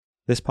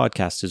This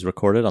podcast is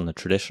recorded on the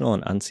traditional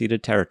and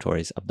unceded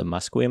territories of the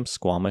Musqueam,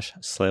 Squamish,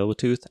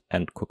 Tsleil-Waututh,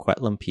 and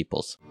Coquitlam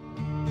peoples.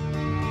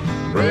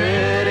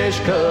 British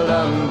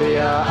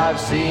Columbia, I've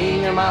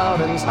seen your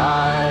mountains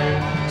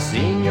high,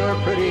 seen your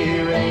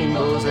pretty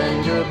rainbows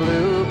and your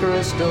blue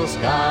crystal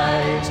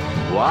skies,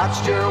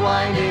 watched your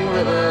winding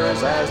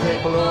rivers as they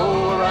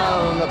flow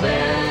around the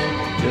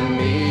bend. To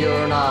me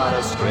you're not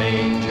a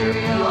stranger,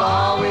 you'll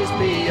always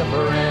be a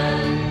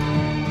friend.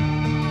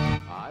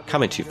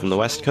 Coming to you from the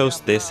West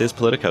Coast, this is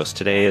Politicos.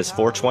 Today is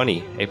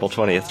 4/20, April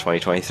 20th,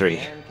 2023.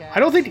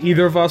 I don't think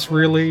either of us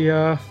really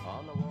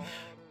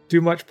do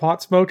much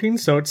pot smoking,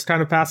 so it's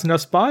kind of passing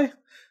us by.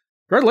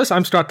 Regardless,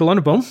 I'm Scott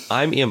Deluneboom.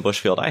 I'm Ian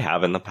Bushfield. I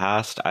have in the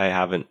past. I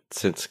haven't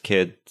since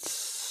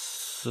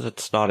kids.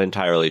 It's not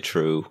entirely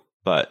true,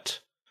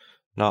 but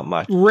not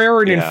much.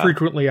 Rare and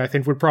infrequently, I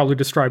think, would probably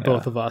describe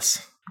both of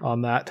us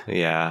on that.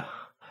 Yeah.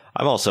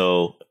 I'm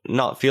also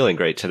not feeling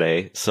great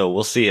today, so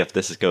we'll see if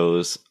this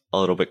goes a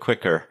little bit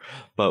quicker,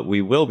 but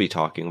we will be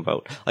talking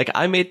about,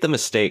 I made the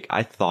mistake.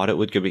 I thought it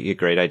would be a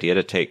great idea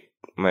to take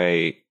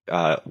my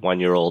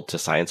 1-year-old to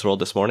Science World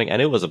this morning,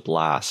 and it was a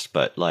blast,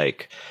 but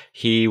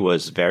he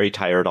was very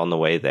tired on the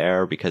way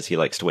there because he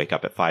likes to wake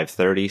up at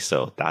 5:30,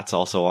 so that's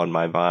also on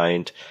my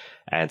mind.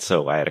 And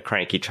so I had a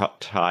cranky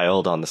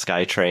child on the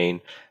SkyTrain,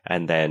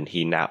 and then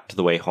he napped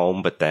the way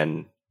home, but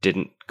then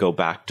didn't go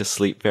back to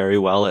sleep very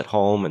well at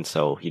home, and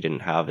so he didn't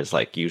have his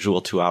usual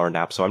 2-hour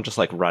nap. So I'm just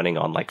running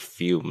on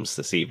fumes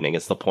this evening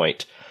is the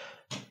point.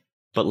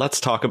 But let's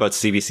talk about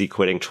CBC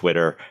quitting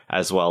Twitter,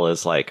 as well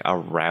as a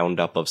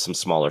roundup of some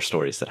smaller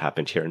stories that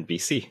happened here in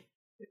BC.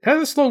 It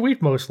has a slow week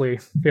mostly,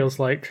 feels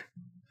like.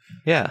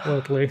 Yeah.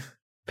 Locally.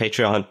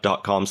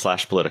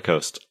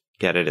 Patreon.com/Politicos.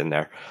 Get it in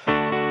there.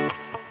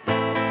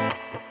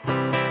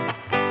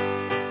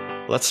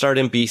 Let's start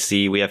in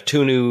BC. We have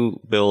 2 new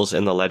bills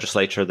in the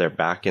legislature. They're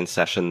back in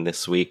session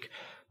this week.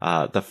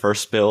 The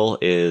first bill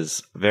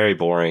is very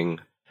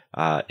boring.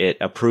 It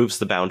approves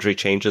the boundary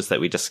changes that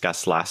we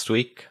discussed last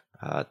week.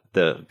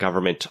 The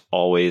government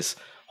always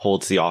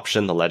holds the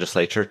option, the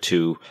legislature,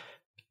 to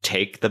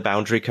take the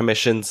Boundary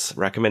Commission's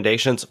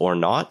recommendations or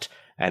not.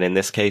 And in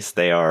this case,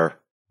 they are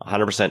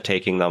 100%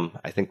 taking them.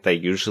 I think they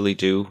usually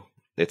do.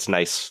 It's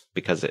nice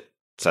because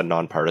it's a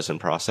nonpartisan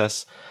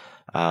process.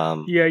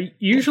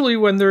 Usually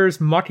when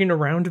there's mucking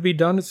around to be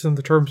done, it's in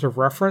the terms of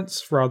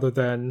reference rather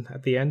than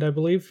at the end, I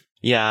believe.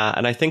 Yeah,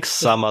 and I think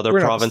some other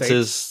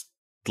provinces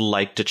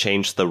like to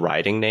change the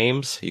riding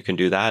names. You can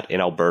do that.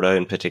 In Alberta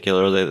in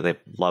particular, they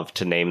love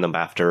to name them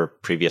after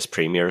previous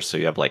premiers. So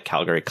you have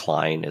Calgary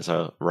Klein is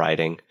a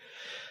riding.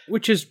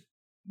 Which is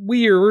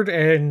weird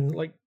and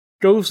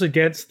goes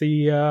against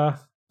the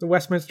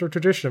Westminster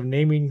tradition of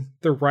naming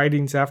the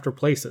ridings after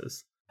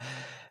places.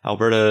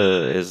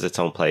 Alberta is its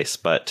own place,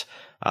 but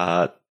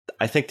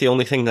I think the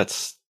only thing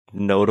that's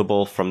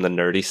notable from the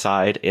nerdy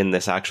side in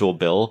this actual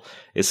bill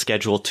is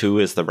Schedule 2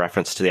 is the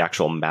reference to the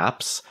actual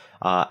maps,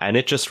 and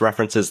it just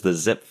references the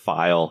zip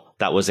file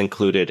that was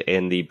included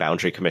in the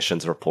Boundary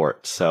Commission's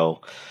report.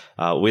 So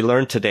we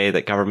learned today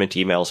that government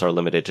emails are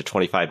limited to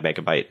 25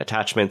 megabyte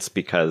attachments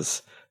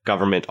because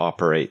government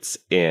operates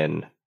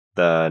in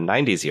the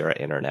 90s era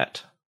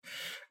internet.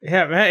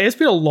 Yeah, man, it's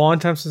been a long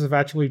time since I've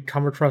actually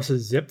come across a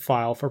zip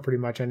file for pretty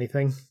much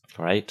anything.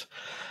 Right?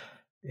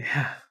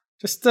 Yeah,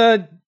 just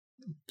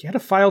get a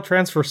file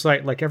transfer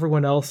site like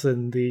everyone else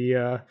in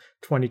the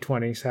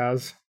 2020s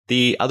has.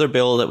 The other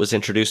bill that was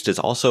introduced is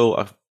also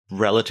a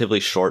relatively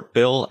short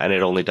bill, and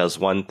it only does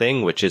one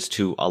thing, which is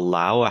to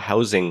allow a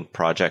housing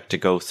project to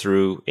go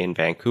through in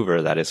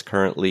Vancouver that is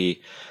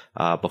currently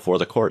before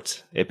the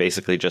courts. It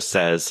basically just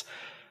says,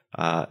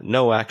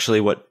 no, actually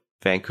what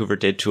Vancouver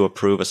did to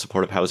approve a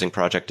supportive housing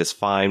project is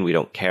fine. We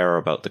don't care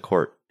about the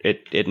court.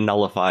 It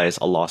nullifies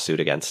a lawsuit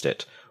against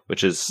it,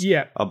 which is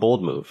a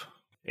bold move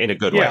in a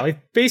good way. Yeah,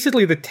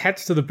 basically the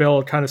text of the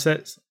bill kind of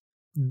says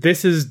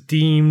this is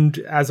deemed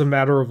as a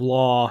matter of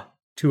law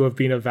to have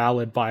been a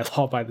valid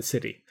bylaw by the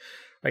city.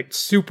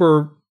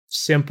 Super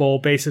simple,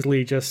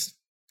 basically just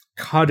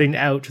cutting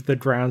out the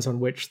grounds on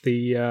which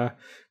the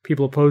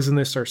people opposing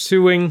this are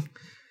suing.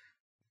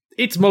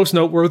 It's most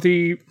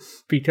noteworthy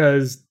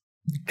because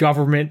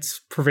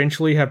governments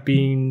provincially have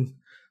been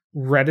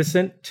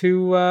reticent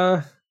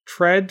to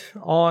tread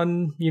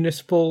on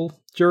municipal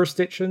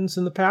jurisdictions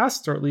in the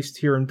past, or at least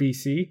here in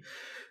BC.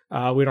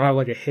 We don't have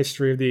a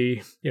history of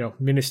the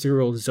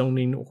ministerial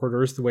zoning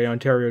orders the way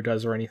Ontario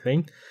does or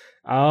anything.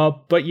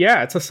 But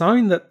yeah, it's a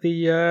sign that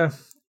the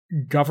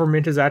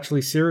government is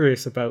actually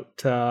serious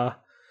about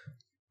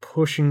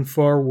pushing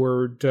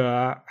forward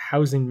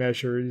housing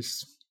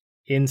measures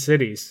in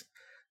cities.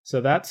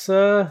 So that's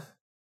an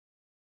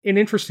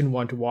interesting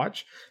one to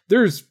watch.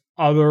 There's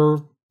other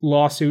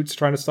lawsuits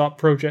trying to stop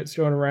projects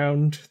going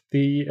around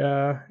the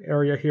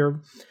area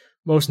here.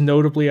 Most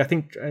notably, I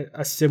think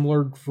a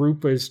similar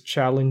group is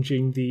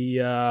challenging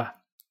the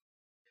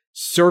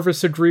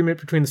service agreement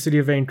between the city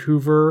of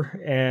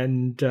Vancouver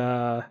and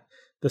the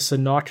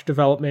Sonot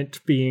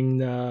development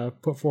being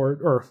put forward,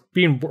 or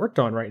being worked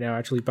on right now,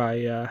 actually, by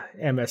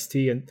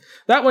MST. And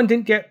that one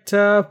didn't get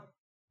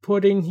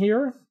putting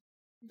here.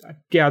 I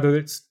gather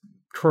it's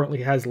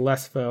currently has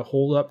less of a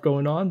hold up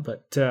going on,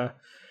 but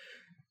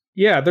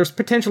yeah, there's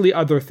potentially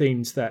other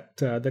things that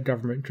the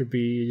government could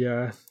be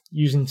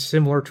using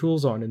similar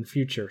tools on in the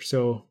future.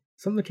 So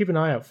something to keep an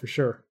eye out for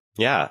sure.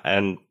 Yeah,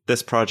 and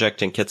this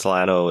project in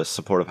Kitsilano, a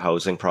supportive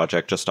housing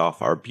project just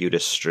off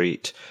Arbutus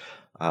Street,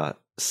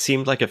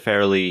 seemed like a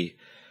fairly,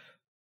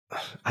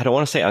 I don't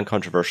want to say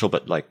uncontroversial,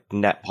 but like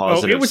net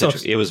positive.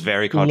 It was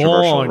very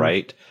controversial,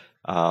 right?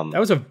 That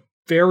was a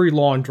very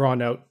long,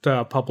 drawn out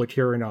public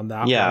hearing on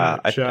that. Yeah,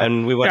 one, which,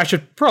 and we went. I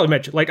should probably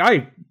mention, like,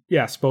 I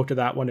spoke to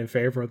that one in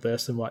favor of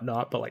this and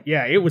whatnot, but like,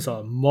 yeah, it was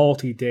a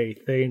multi-day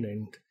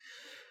thing,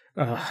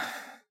 and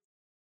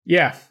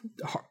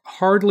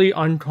hardly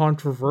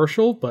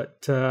uncontroversial, but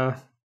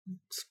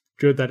it's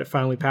good that it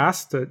finally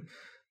passed. It'd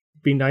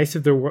be nice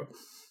if there were,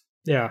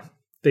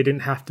 they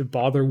didn't have to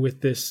bother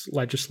with this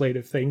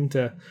legislative thing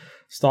to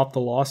stop the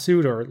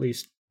lawsuit, or at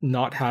least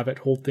not have it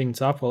hold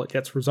things up while it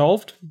gets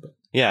resolved. But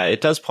yeah,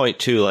 it does point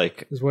to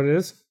like is what it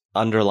is.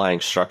 Underlying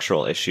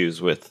structural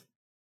issues with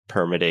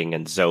permitting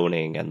and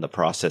zoning and the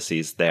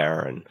processes there.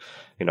 And,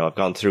 you know, I've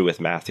gone through with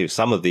Matthew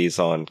some of these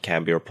on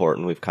Cambie Report,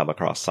 and we've come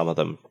across some of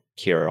them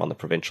here on the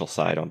provincial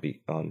side on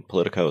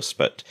Politicos.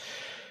 But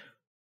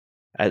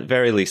at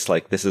very least,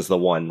 like, this is the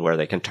one where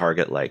they can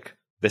target, like,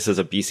 this is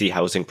a BC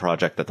housing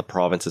project that the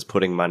province is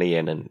putting money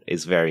in and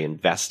is very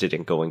invested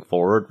in going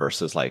forward,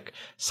 versus like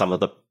some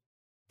of the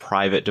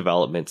private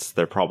developments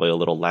they're probably a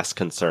little less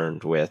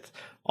concerned with,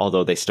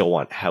 although they still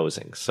want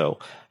housing. So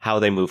how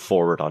they move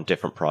forward on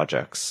different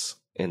projects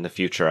in the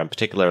future, and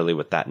particularly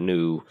with that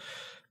new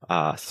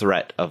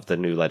threat of the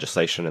new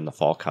legislation in the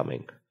fall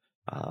coming,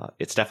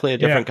 it's definitely a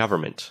different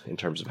government in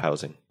terms of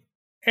housing.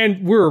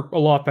 And we're a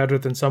lot better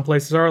than some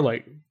places are.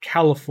 Like,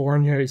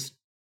 California is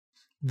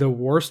the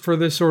worst for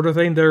this sort of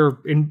thing. Their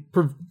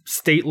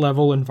state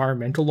level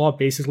environmental law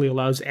basically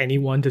allows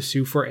anyone to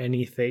sue for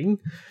anything.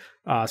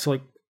 So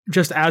like,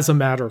 just as a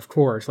matter of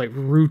course, like,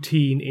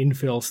 routine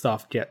infill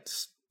stuff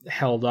gets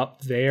held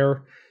up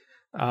there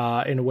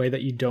in a way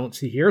that you don't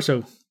see here.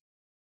 So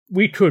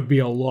we could be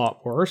a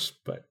lot worse,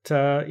 but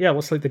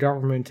looks like the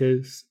government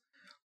is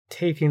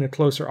taking a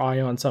closer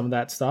eye on some of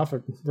that stuff.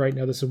 Right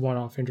now, this is a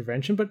one-off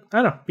intervention, but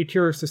I don't know, be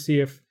curious to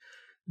see if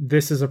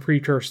this is a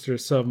precursor to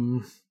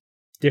some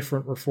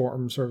different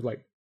reforms or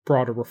like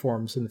broader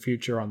reforms in the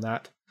future on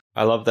that.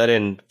 I love that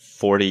in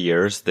 40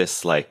 years,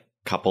 this like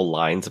couple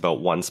lines about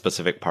one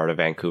specific part of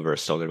Vancouver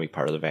is still going to be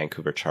part of the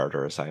Vancouver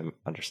Charter, as I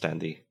understand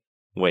the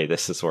way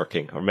this is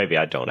working. Or maybe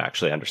I don't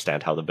actually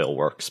understand how the bill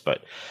works,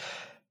 but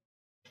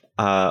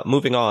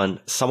moving on,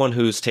 someone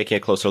who's taking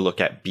a closer look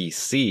at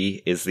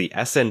BC is the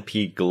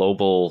S&P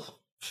Global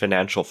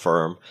financial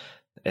firm.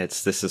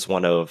 This is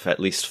one of at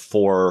least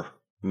 4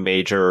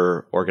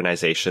 major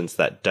organizations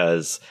that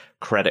does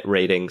credit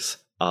ratings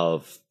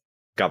of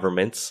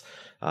governments.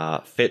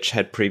 Fitch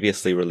had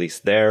previously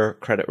released their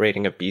credit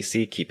rating of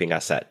BC, keeping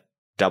us at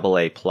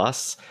AA+.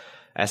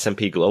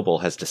 S&P Global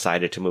has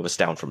decided to move us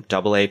down from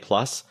AA+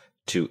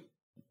 to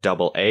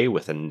AA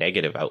with a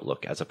negative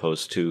outlook as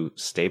opposed to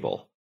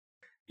stable.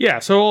 Yeah,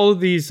 so all of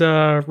these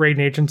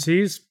rating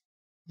agencies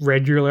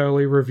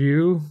regularly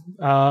review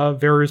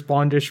various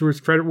bond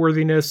issuers'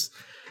 creditworthiness.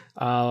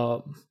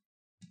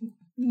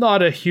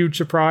 Not a huge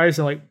surprise,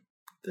 and like,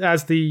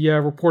 as the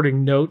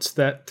reporting notes,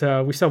 that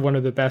we still have one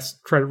of the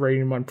best credit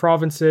rating among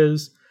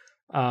provinces,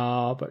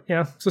 but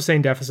yeah,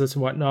 sustained deficits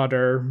and whatnot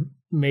are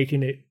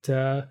making it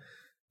the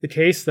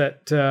case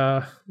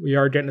that we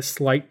are getting a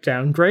slight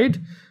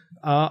downgrade.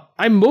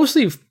 I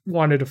mostly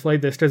wanted to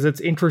flag this because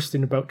it's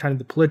interesting about kind of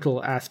the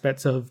political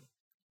aspects of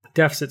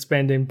deficit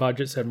spending,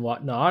 budgets, and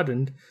whatnot.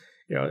 And,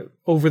 you know,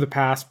 over the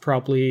past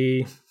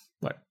probably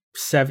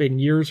 7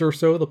 years or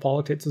so, the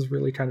politics has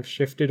really kind of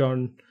shifted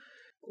on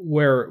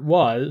where it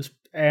was.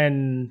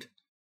 And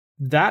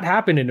that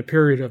happened in a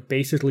period of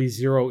basically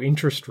zero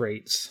interest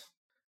rates.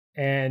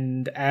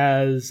 And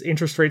as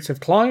interest rates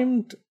have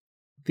climbed,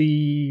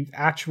 the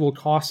actual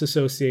costs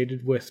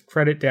associated with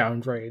credit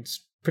downgrades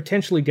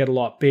potentially get a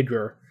lot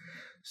bigger.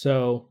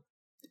 So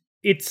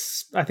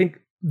I think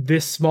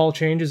this small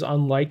change is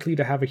unlikely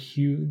to have a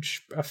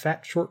huge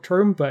effect short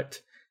term,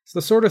 but it's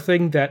the sort of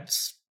thing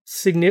that's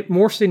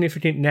more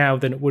significant now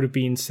than it would have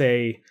been,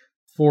 say,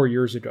 4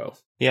 years ago.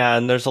 Yeah,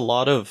 and there's a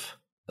lot of,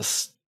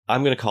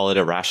 I'm going to call it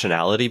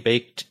irrationality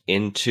baked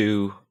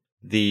into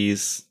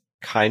these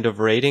kind of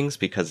ratings,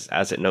 because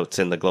as it notes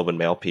in the Globe and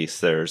Mail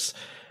piece, there's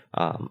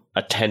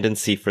a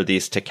tendency for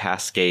these to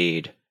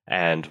cascade,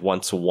 and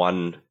once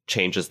one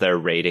changes their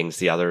ratings,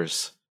 the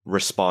others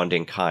respond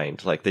in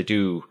kind. Like, they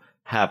do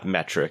have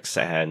metrics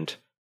and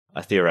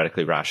a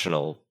theoretically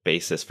rational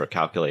basis for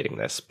calculating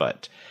this,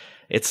 but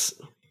it's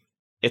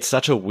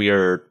such a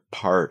weird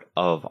part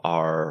of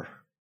our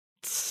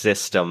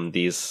system,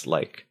 these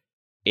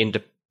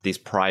these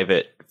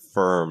private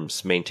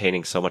firms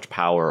maintaining so much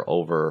power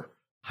over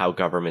how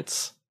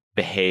governments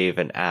behave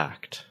and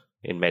act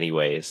in many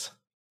ways.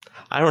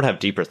 I don't have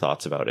deeper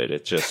thoughts about it.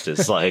 It just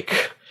is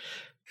like...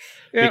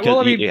 Yeah, because, well,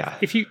 I mean, yeah.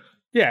 if you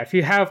Yeah, if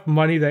you have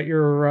money that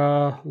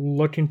you're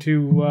looking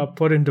to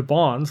put into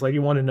bonds, like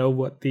you want to know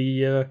what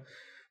the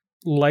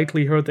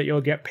likelihood that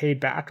you'll get paid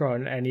back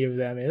on any of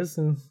them is,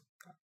 and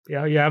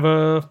you have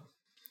an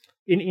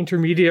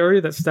intermediary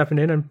that's stepping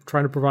in and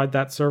trying to provide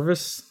that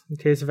service in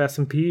case of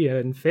S&P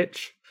and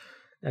Fitch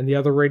and the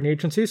other rating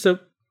agencies. So,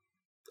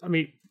 I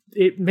mean,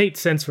 it made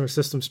sense from a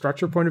system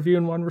structure point of view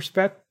in one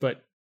respect,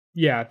 but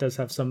yeah, it does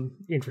have some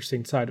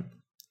interesting side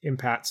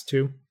impacts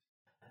too.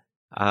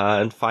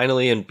 And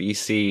finally, in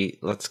BC,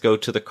 let's go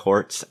to the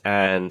courts,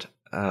 and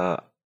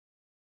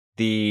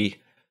the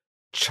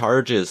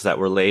charges that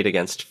were laid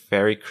against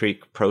Fairy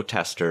Creek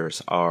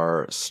protesters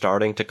are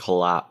starting to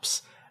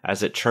collapse.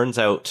 As it turns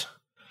out,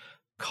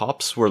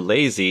 cops were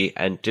lazy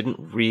and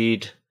didn't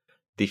read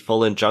the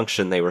full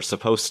injunction they were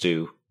supposed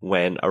to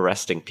when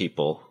arresting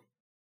people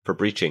for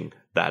breaching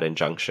that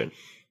injunction.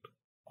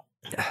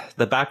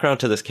 The background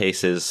to this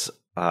case is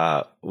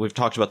we've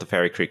talked about the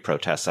Fairy Creek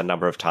protests a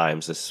number of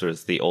times. This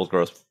was the old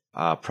growth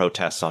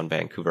protests on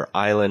Vancouver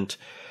Island.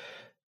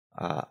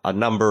 A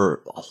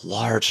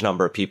large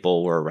number of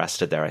people were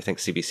arrested there. I think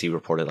CBC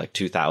reported like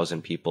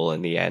 2,000 people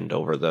in the end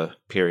over the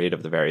period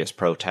of the various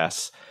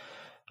protests.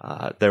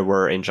 There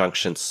were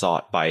injunctions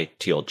sought by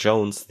Teal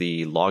Jones,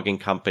 the logging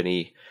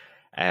company,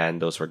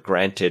 and those were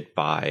granted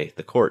by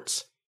the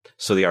courts.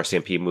 So the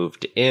RCMP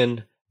moved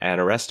in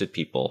and arrested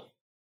people.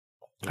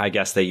 I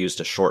guess they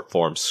used a short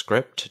form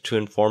script to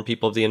inform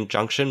people of the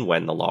injunction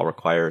when the law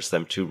requires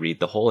them to read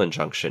the whole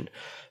injunction.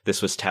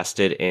 This was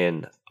tested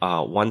in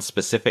one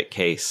specific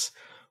case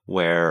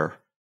where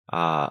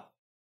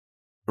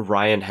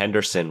Ryan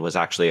Henderson was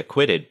actually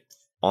acquitted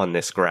on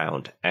this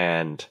ground,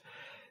 and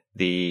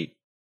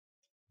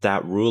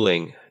that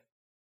ruling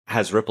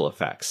has ripple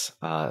effects.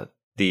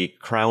 The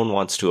Crown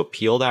wants to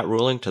appeal that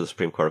ruling to the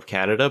Supreme Court of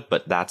Canada,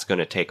 but that's going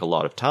to take a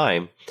lot of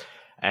time.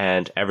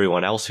 And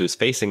everyone else who's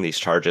facing these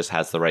charges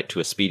has the right to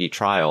a speedy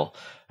trial.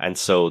 And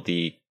so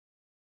the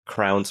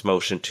Crown's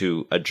motion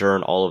to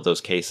adjourn all of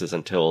those cases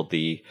until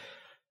the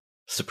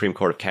Supreme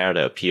Court of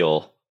Canada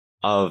appeal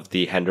of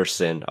the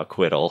Henderson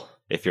acquittal,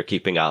 if you're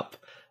keeping up,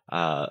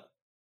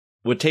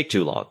 would take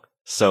too long.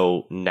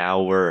 So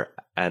now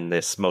and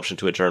this motion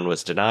to adjourn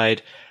was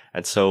denied.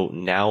 And so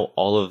now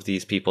all of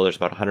these people, there's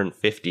about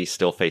 150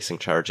 still facing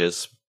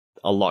charges.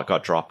 A lot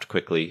got dropped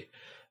quickly.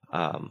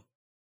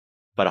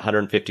 But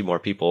 150 more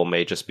people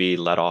may just be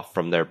let off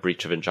from their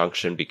breach of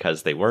injunction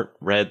because they weren't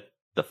read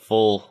the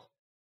full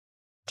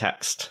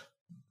text.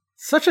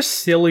 Such a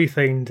silly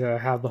thing to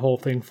have the whole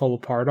thing fall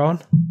apart on.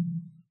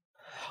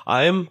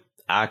 I'm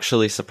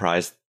actually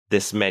surprised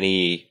this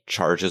many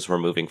charges were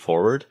moving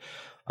forward.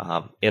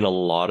 In a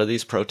lot of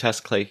these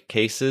protest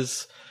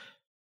cases,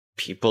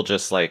 people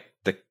just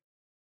the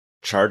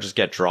charges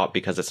get dropped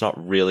because it's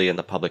not really in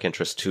the public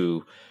interest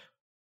to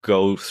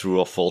go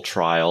through a full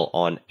trial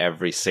on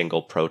every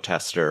single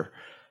protester,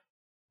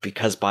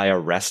 because by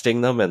arresting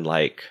them and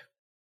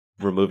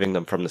removing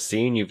them from the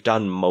scene, you've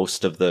done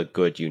most of the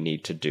good you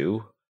need to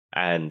do.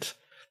 And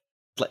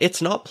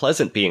it's not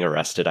pleasant being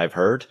arrested, I've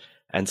heard.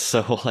 And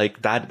so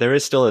that there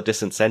is still a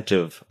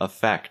disincentive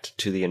effect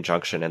to the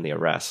injunction and the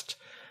arrest.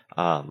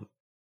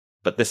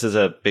 But this is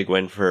a big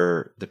win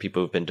for the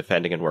people who've been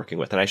defending and working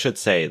with. And I should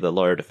say the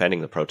lawyer defending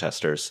the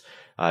protesters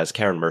is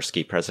Karen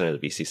Mirsky, president of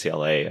the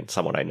BCCLA, and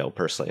someone I know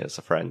personally as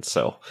a friend.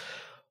 So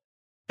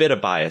bit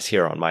of bias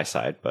here on my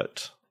side,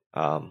 but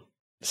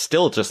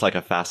still just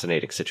a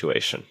fascinating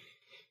situation.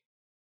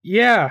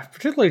 Yeah,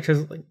 particularly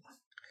because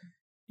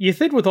you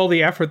think with all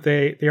the effort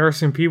the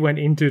RCMP went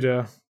into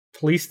to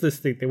police this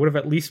thing, they would have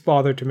at least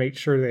bothered to make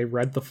sure they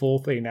read the full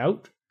thing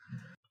out.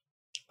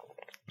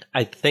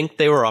 I think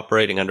they were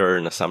operating under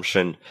an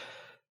assumption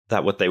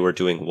that what they were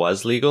doing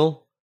was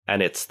legal,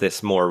 and it's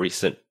this more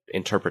recent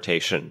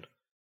interpretation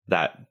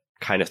that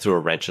kind of threw a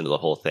wrench into the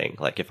whole thing.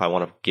 If I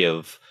want to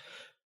give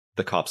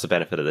the cops the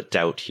benefit of the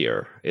doubt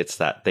here, it's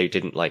that they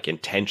didn't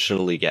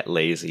intentionally get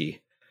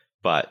lazy,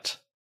 but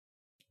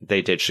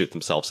they did shoot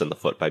themselves in the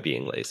foot by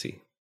being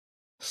lazy.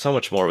 So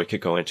much more we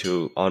could go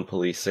into on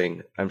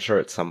policing. I'm sure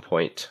at some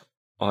point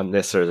on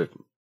this or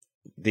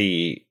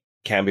the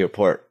Cambie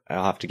report,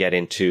 I'll have to get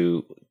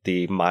into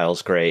the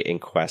Miles Gray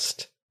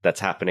inquest that's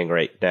happening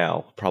right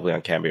now, probably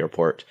on Cambie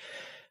report,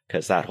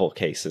 because that whole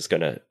case is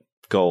going to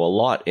go a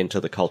lot into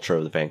the culture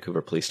of the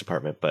Vancouver Police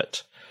Department.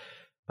 But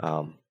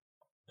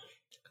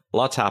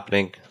lots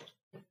happening.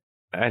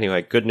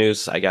 Anyway, good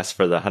news, I guess,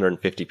 for the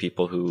 150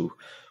 people who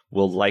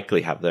will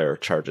likely have their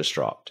charges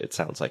dropped. It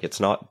sounds like it's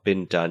not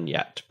been done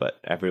yet, but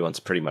everyone's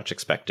pretty much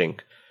expecting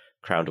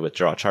Crown to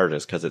withdraw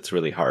charges because it's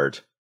really hard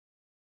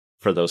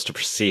for those to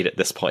proceed at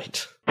this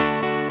point.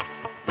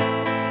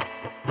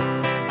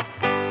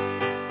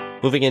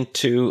 Moving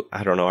into,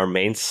 our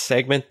main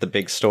segment, the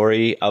big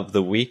story of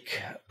the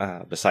week,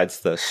 besides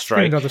the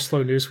strike. Another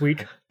slow news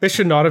week. This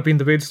should not have been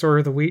the big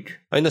story of the week.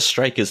 I mean, the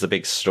strike is the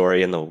big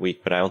story in the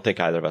week, but I don't think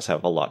either of us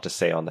have a lot to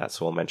say on that,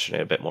 so we'll mention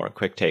it a bit more in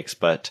quick takes.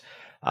 But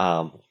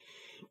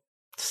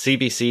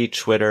CBC,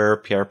 Twitter,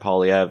 Pierre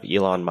Poilievre,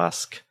 Elon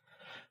Musk.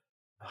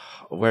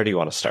 Where do you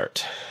want to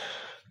start?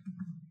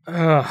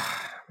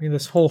 mean,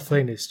 this whole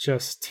thing is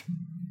just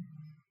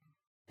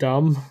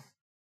dumb.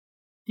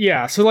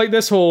 Yeah, so like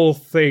this whole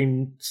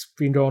thing's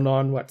been going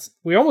on.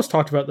 We almost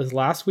talked about this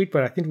last week,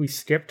 but I think we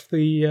skipped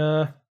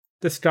the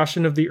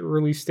discussion of the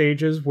early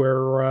stages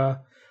where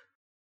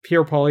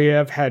Pierre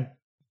Poilievre had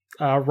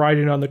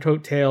riding on the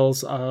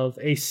coattails of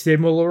a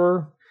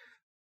similar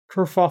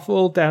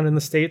kerfuffle down in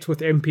the States with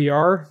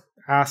NPR,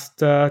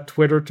 asked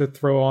Twitter to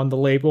throw on the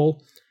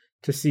label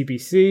to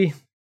CBC.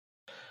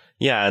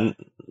 Yeah, and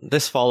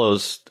this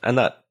follows, and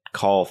that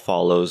call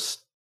follows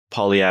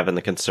Poilievre and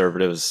the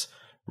Conservatives'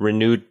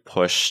 renewed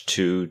push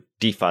to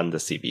defund the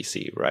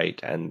CBC, right?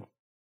 And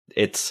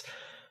it's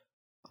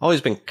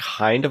always been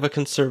kind of a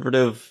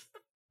conservative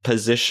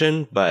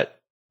position, but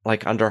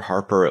like under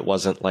Harper, it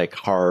wasn't like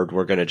hard,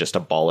 we're going to just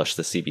abolish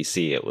the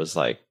CBC. It was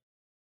like,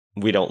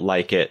 we don't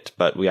like it,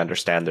 but we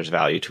understand there's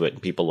value to it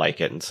and people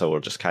like it. And so we'll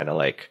just kind of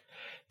like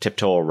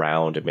tiptoe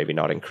around and maybe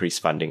not increase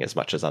funding as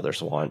much as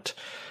others want.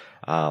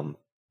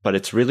 But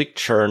it's really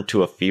churned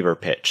to a fever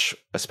pitch,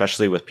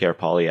 especially with Pierre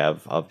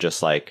Poilievre, of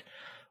just like,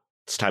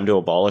 it's time to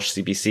abolish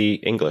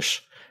CBC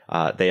English.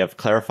 They have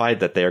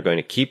clarified that they are going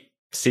to keep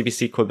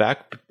CBC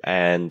Quebec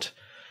and...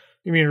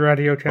 You mean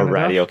Radio Canada?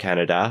 Radio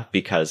Canada,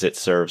 because it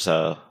serves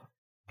a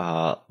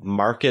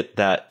market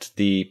that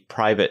the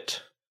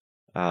private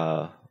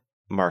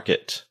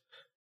market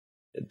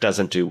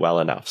doesn't do well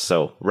enough.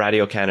 So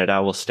Radio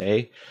Canada will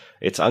stay.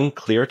 It's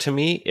unclear to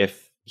me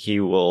if he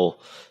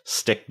will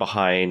stick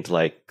behind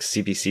like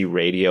CBC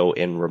radio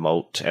in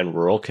remote and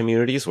rural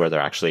communities where there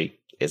actually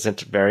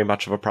isn't very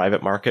much of a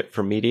private market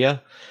for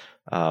media.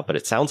 But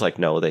it sounds like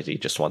no, that he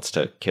just wants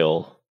to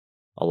kill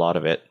a lot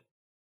of it.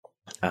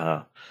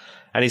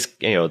 And he's,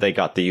 they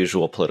got the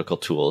usual political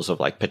tools of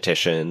like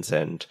petitions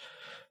and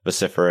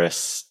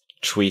vociferous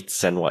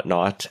tweets and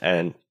whatnot.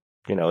 And,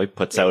 he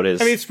puts out his...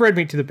 it's spread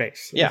meat to the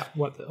base. Yeah.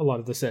 What a lot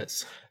of this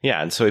is.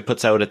 Yeah. And so he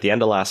puts out at the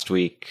end of last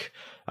week,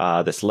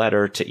 this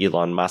letter to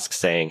Elon Musk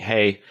saying,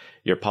 hey,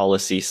 your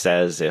policy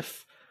says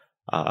if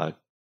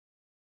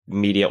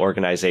media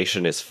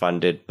organization is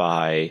funded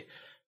by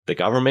the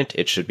government,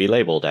 it should be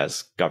labeled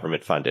as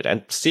government funded.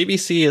 And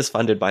CBC is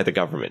funded by the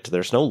government.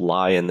 There's no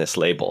lie in this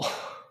label.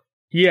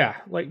 Yeah,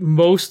 like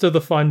most of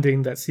the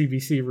funding that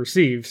CBC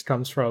receives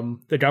comes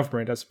from the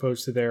government as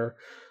opposed to their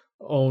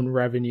own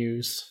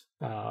revenues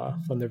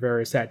from their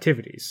various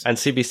activities. And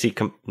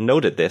CBC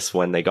noted this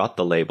when they got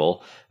the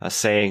label,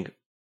 saying,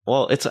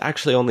 well, it's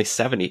actually only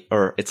 70,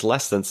 or it's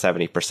less than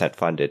 70%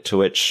 funded, to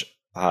which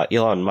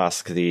Elon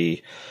Musk,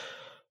 the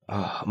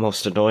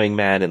most annoying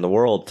man in the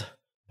world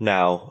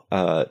now,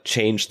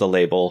 changed the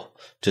label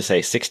to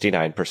say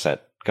 69%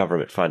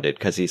 government funded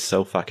because he's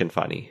so fucking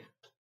funny.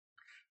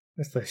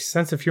 That's the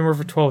sense of humor of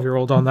a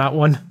 12-year-old on that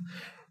one.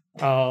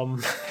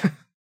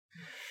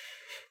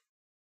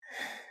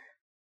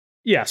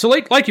 Yeah, so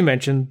like you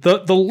mentioned,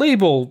 the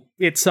label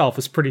itself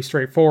is pretty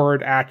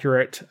straightforward,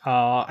 accurate.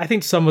 I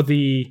think some of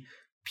the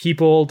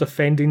people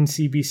defending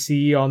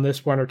CBC on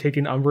this one are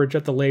taking umbrage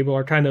at the label,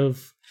 are kind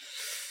of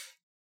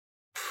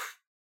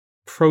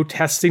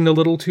protesting a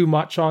little too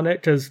much on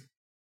it, because,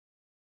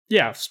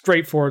 yeah,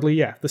 straightforwardly,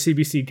 yeah, the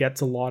CBC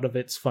gets a lot of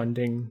its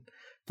funding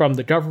from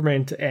the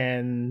government,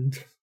 and...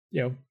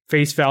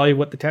 face value,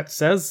 what the text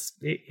says,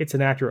 it's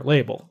an accurate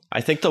label.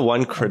 I think the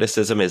one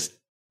criticism is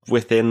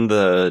within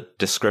the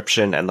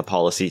description and the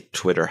policy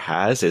Twitter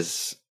has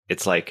is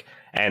it's like,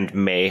 and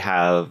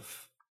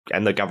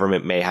the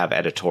government may have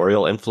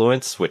editorial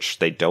influence, which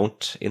they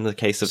don't in the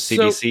case of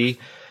CBC.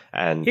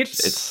 And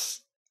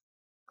it's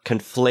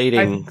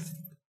conflating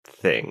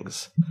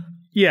things.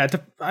 Yeah,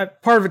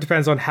 part of it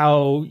depends on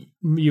how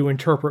you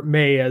interpret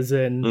may, as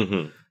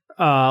in,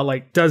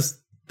 does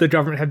the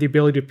government have the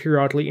ability to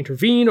periodically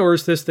intervene, or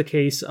is this the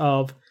case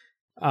of,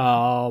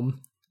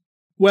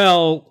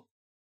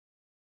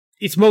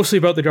 it's mostly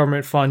about the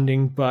government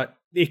funding, but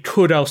it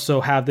could also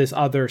have this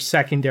other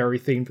secondary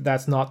thing, but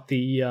that's not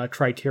the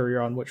criteria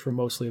on which we're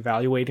mostly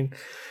evaluating.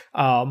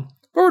 But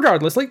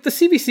regardless, like the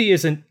CBC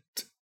isn't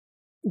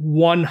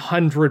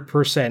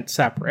 100%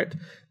 separate.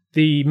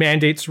 The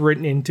mandate's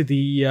written into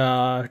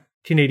the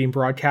Canadian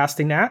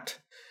Broadcasting Act,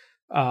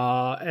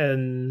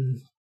 and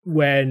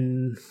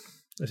when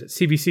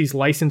CBC's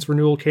license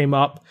renewal came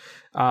up,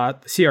 the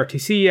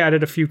CRTC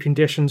added a few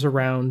conditions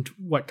around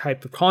what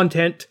type of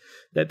content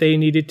that they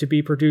needed to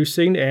be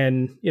producing.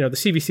 And, the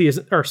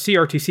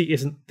CRTC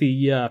isn't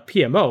the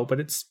PMO, but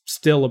it's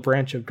still a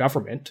branch of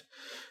government.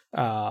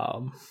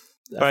 But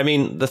I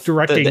mean,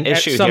 directing the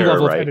issue at some here,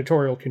 level right? of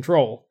editorial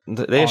control.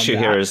 The issue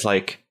here is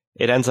like,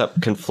 it ends up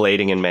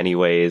conflating in many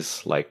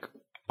ways, like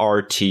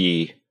RT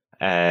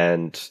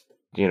and,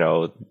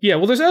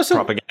 there's also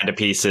propaganda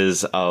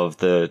pieces of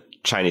the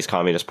Chinese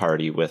Communist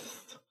Party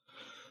with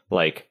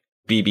like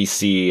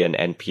BBC and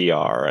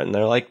NPR, and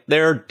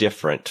they're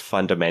different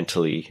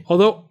fundamentally,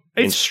 although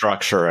in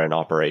structure and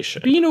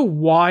operation. It's been a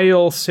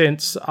while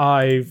since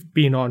I've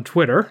been on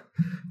Twitter,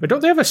 but don't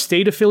they have a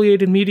state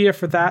affiliated media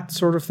for that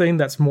sort of thing?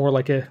 That's more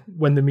like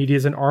when the media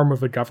is an arm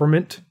of a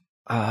government.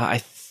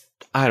 I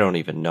don't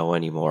even know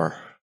anymore.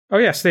 Oh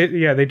yes,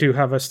 they do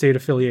have a state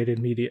affiliated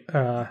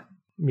media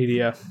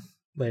media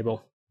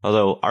label.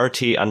 Although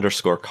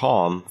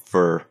RT_com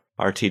for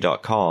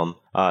RT.com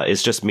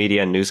is just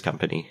media and news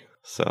company.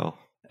 So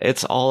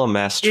it's all a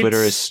mess.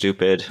 Twitter is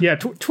stupid. Yeah,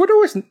 Twitter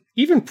was,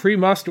 even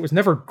pre-Musk, it was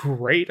never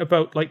great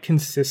about like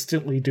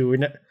consistently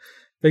doing it.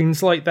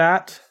 Things like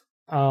that.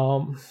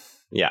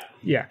 Yeah.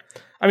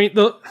 I mean,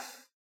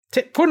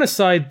 putting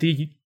aside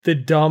the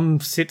dumb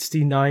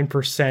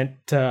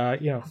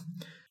 69%,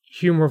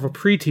 humor of a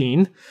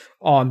preteen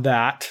on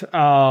that.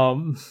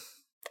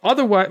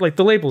 Otherwise, like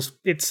the labels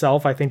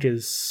itself, I think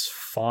is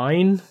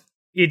fine.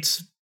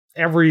 It's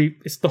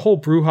the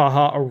whole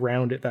brouhaha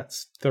around it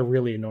that's the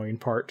really annoying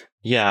part.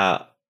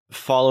 Yeah.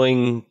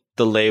 Following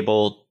the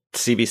label,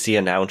 CBC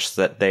announced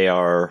that they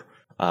are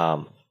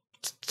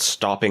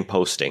stopping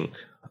posting.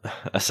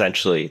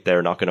 Essentially,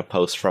 they're not going to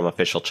post from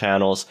official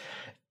channels.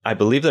 I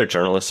believe their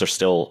journalists are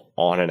still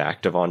on and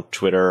active on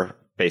Twitter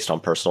based on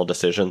personal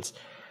decisions.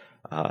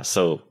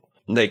 So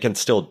they can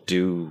still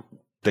do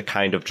the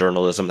kind of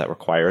journalism that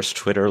requires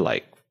Twitter,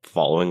 like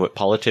following what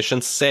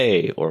politicians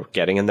say or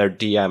getting in their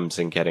DMs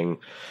and getting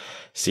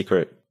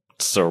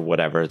secrets or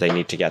whatever they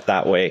need to get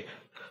that way.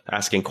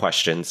 Asking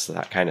questions,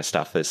 that kind of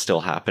stuff is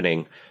still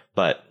happening.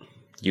 But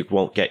you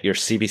won't get your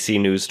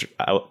CBC News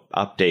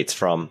updates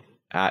from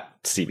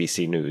at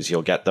CBC News.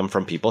 You'll get them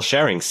from people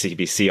sharing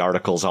CBC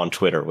articles on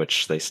Twitter,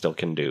 which they still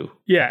can do.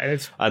 Yeah,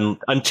 it's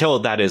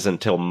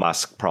until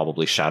Musk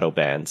probably shadow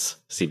bans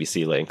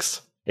CBC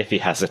links, if he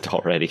hasn't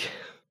already.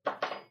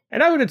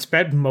 And I would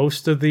expect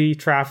most of the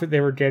traffic they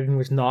were getting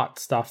was not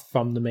stuff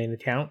from the main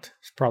account.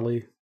 It's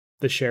probably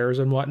the shares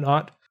and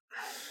whatnot.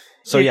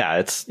 So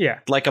it's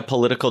like a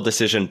political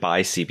decision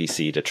by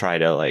CBC to try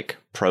to like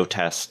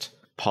protest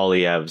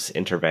Poilievre's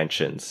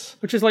interventions,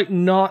 which is like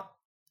not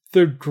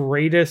the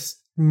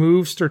greatest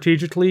move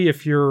strategically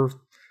if your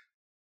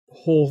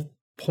whole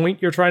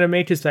point you're trying to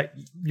make is that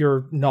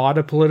you're not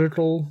a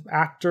political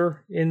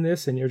actor in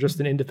this and you're just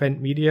an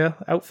independent media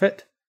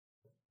outfit.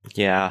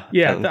 Yeah.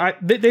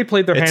 They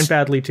played their hand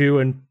badly too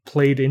and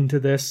played into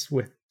this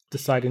with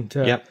deciding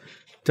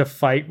to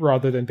fight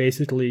rather than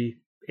basically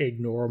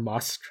ignore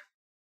Musk.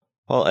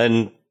 Well,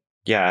 and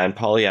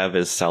Poilievre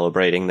is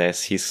celebrating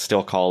this. He's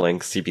still calling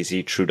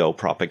CBC Trudeau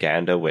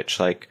propaganda,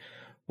 which, like,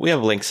 we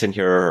have links in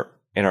here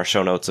in our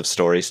show notes of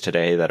stories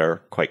today that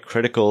are quite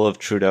critical of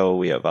Trudeau.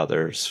 We have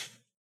others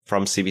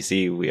from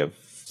CBC. We have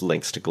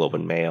links to Globe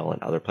and Mail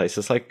and other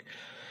places. Like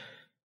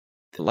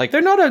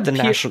they're not they're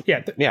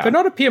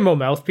not a PMO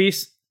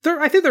mouthpiece.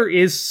 I think there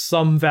is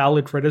some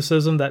valid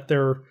criticism that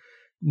they're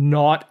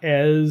not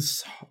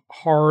as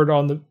hard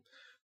on the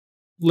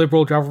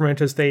Liberal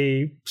government as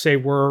they say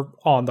were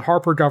on the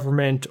Harper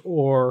government,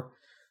 or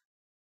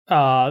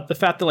the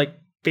fact that like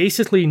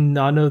basically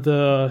none of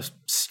the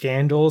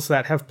scandals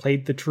that have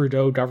plagued the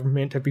Trudeau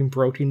government have been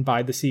broken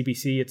by the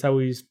CBC. It's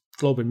always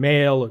Globe and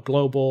Mail or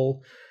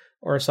Global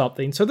or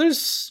something. So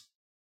there's,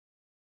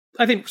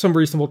 I think, some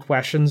reasonable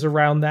questions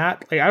around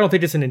that. Like, I don't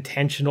think it's an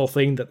intentional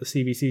thing that the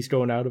CBC is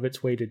going out of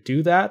its way to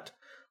do that.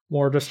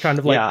 More just kind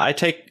of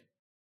like...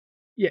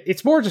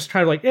 it's more just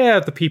kind of like,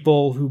 the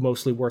people who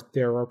mostly work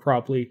there are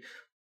probably,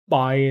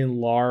 by and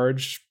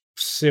large,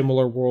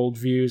 similar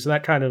worldviews. And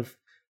that kind of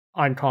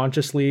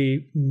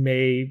unconsciously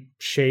may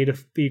shade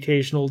the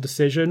occasional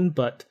decision,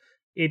 but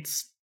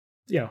it's,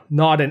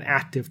 not an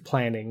active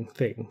planning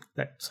thing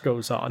that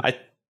goes on.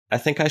 I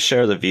think I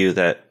share the view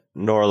that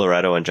Nora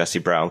Loretto and Jesse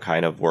Brown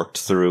kind of worked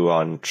through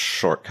on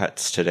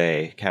Shortcuts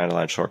today, Canada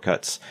Land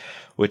Shortcuts,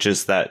 which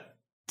is that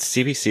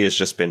CBC has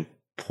just been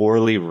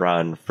poorly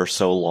run for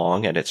so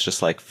long, and it's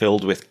just like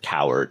filled with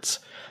cowards.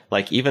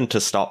 Like, even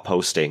to stop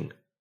posting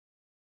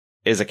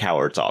is a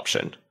coward's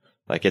option.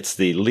 Like, it's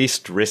the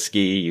least risky.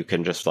 You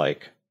can just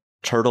like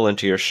turtle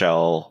into your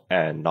shell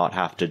and not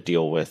have to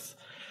deal with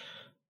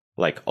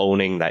like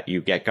owning that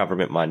you get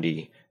government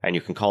money, and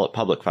you can call it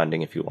public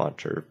funding if you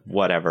want or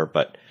whatever,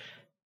 but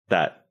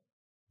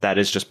that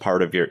is just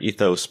part of your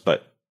ethos.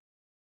 But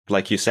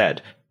like you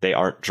said, they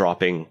aren't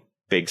dropping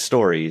big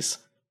stories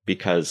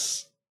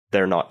because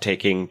they're not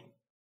taking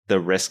the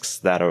risks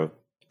that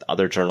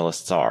other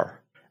journalists are.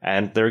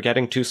 And they're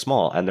getting too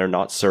small, and they're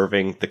not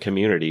serving the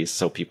communities,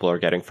 so people are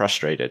getting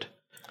frustrated.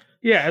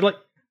 Yeah.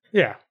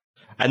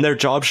 And their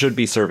job should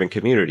be serving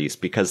communities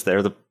because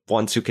they're the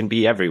ones who can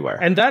be everywhere.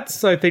 And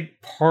that's, I think,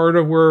 part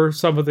of where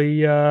some of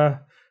the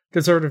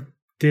sort of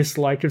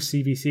dislike of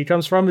CBC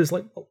comes from, is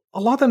like a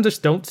lot of them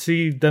just don't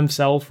see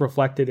themselves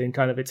reflected in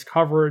kind of its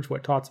coverage,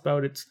 what it talks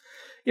about. It's,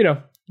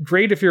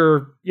 great if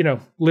you're,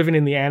 living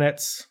in the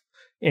annex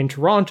in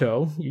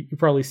Toronto. You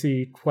probably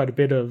see quite a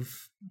bit of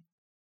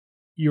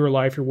your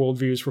life, your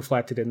worldviews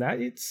reflected in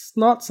that. It's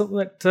not something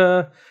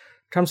that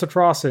comes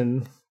across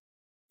in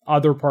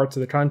other parts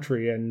of the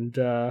country. And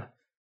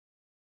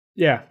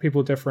people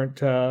with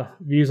different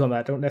views on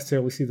that don't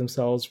necessarily see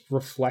themselves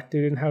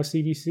reflected in how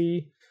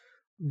CBC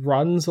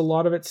runs a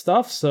lot of its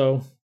stuff.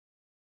 So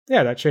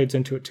that shades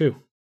into it too.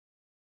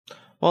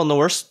 Well, and the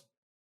worst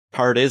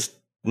part is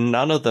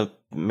none of the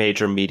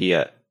major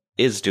media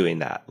is doing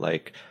that.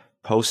 Like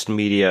Post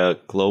Media,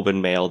 Globe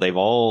and Mail, they've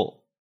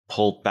all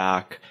pulled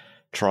back.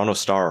 Toronto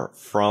Star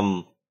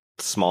from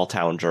small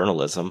town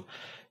journalism.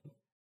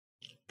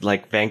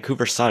 Like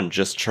Vancouver Sun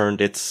just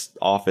turned its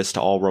office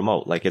to all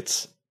remote. Like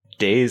its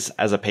days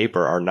as a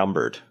paper are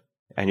numbered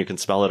and you can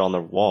smell it on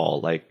the wall.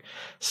 Like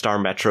Star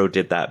Metro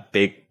did that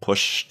big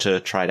push to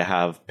try to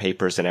have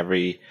papers in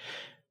every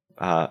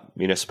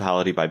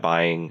municipality by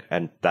buying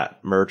and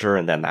that merger,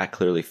 and then that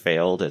clearly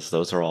failed as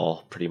those are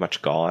all pretty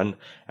much gone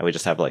and we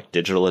just have like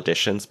digital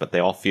editions, but they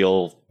all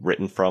feel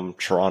written from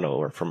Toronto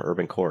or from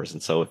urban cores.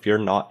 And so if you're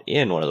not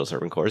in one of those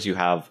urban cores, you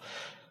have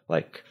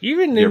like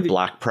Even your in the,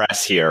 black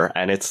press here,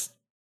 and it's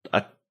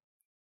a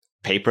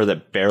paper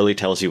that barely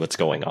tells you what's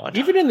going on.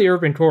 even in the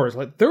urban cores,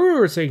 like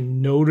there was a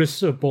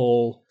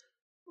noticeable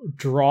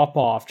drop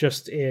off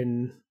just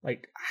in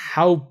like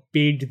how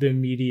big the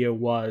media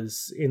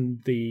was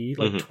in the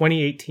like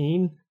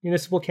 2018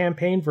 municipal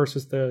campaign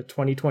versus the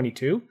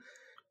 2022.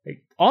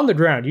 Like, on the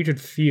ground, you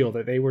could feel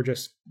that they were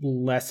just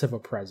less of a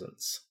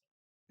presence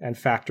and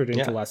factored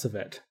into less of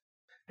it.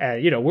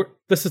 And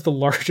this is the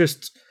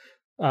largest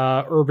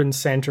urban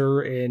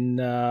center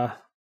in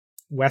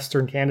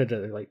Western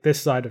Canada, like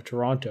this side of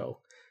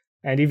Toronto,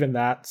 and even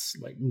that's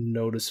like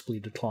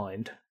noticeably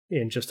declined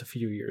in just a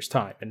few years'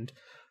 time. And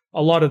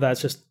a lot of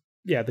that's just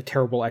the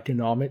terrible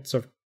economics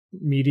of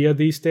media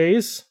these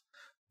days.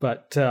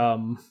 But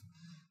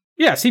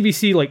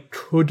CBC like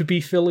could be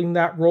filling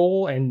that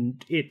role,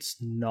 and it's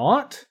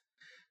not.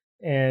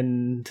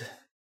 And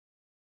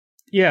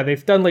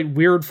they've done like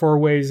weird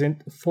forays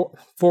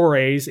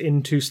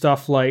into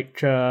stuff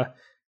like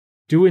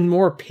doing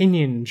more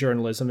opinion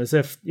journalism, as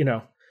if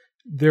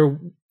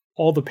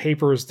all the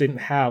papers didn't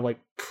have like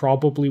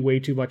probably way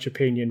too much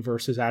opinion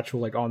versus actual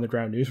like on the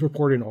ground news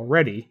reporting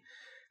already.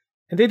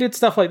 And they did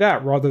stuff like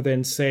that rather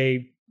than,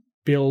 say,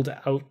 build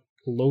out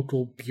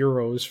local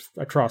bureaus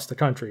across the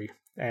country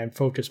and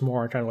focus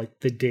more on kind of like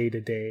the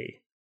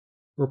day-to-day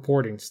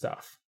reporting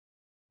stuff.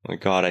 Oh my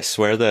God, I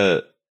swear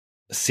the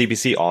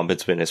CBC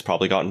ombudsman has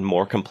probably gotten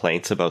more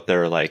complaints about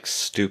their like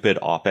stupid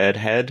op-ed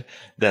head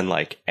than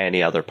like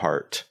any other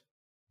part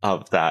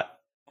of that.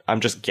 I'm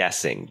just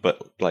guessing,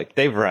 but like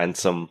they'll run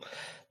some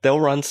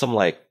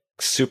like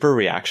super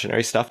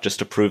reactionary stuff just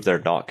to prove they're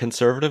not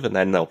conservative, and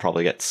then they'll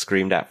probably get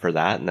screamed at for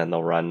that, and then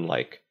they'll run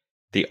like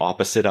the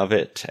opposite of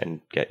it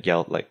and get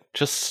yelled like,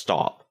 just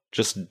stop,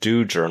 just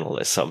do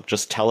journalism,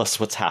 just tell us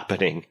what's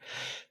happening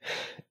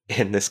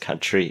in this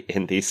country,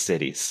 in these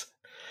cities.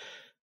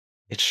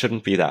 It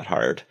shouldn't be that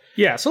hard.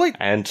 Yeah, so like,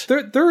 and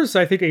there's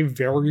I think a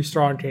very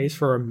strong case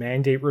for a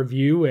mandate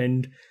review,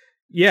 and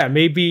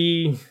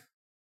maybe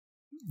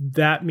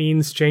that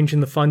means changing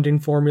the funding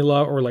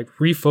formula or like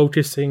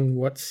refocusing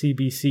what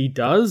CBC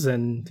does.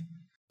 And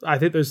I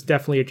think there's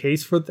definitely a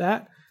case for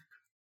that.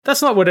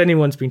 That's not what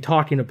anyone's been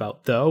talking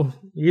about, though.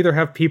 You either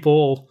have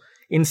people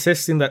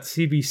insisting that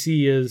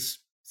CBC is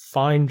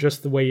fine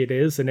just the way it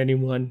is, and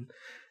anyone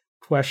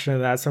questioning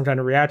that some kind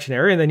of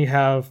reactionary. And then you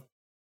have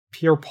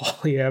Pierre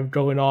Poilievre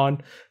going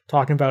on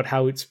talking about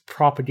how it's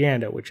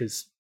propaganda, which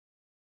is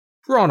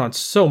wrong on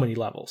so many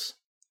levels.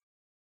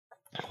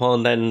 Well,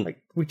 and then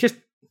like we just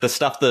the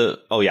stuff do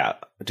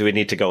we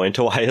need to go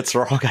into why it's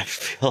wrong? I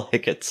feel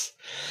like it's...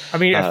 I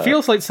mean, it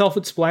feels like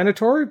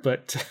self-explanatory,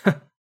 but...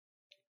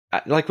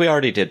 like we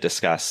already did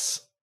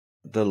discuss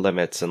the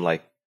limits and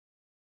like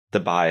the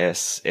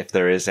bias, if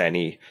there is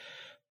any.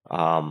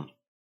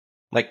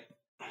 Like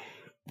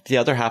the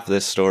other half of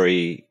this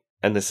story,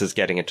 and this is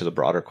getting into the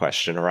broader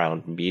question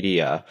around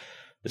media,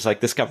 is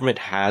like this government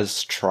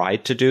has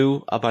tried to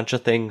do a bunch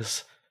of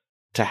things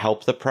to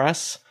help the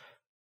press,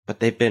 but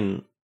they've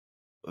been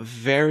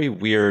very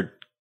weird,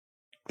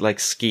 like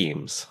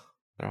schemes.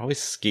 They're always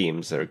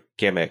schemes. They're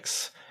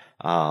gimmicks.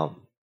 A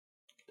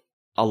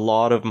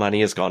lot of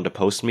money has gone to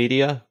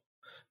Postmedia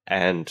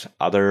and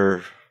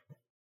other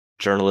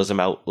journalism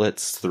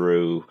outlets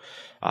through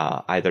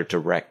either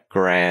direct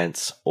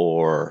grants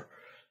or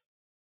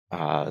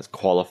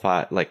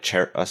qualified, like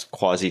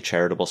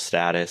quasi-charitable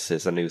status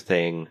is a new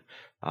thing.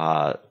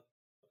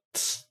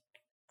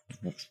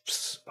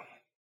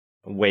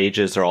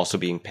 Wages are also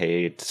being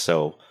paid,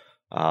 so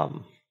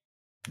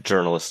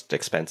journalist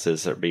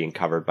expenses are being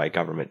covered by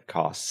government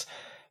costs.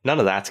 None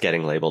of that's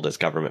getting labeled as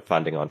government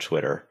funding on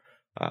Twitter.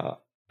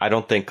 I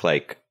don't think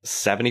like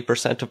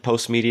 70% of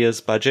Postmedia's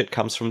budget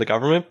comes from the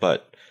government,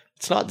 but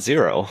it's not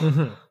zero.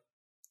 Mm-hmm.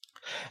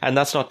 And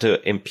that's not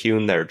to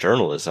impugn their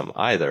journalism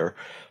either,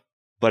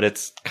 but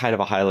it's kind of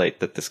a highlight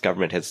that this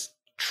government has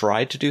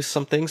tried to do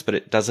some things, but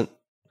it doesn't,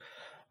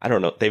 I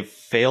don't know, they've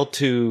failed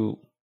to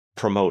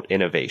promote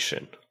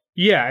innovation.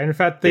 Yeah, and in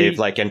fact, they've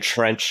like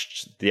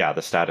entrenched,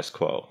 the status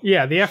quo.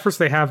 Yeah, the efforts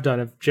they have done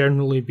have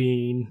generally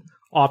been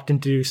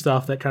opting to do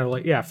stuff that kind of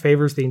like,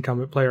 favors the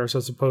incumbent players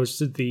as opposed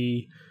to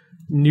the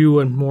new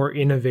and more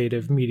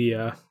innovative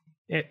media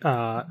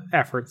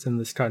efforts in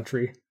this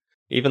country.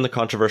 Even the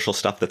controversial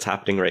stuff that's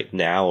happening right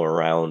now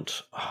around,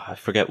 I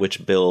forget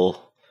which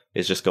bill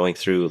is just going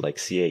through, like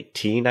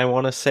C-18, I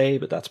want to say,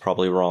 but that's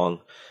probably wrong,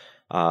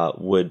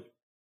 would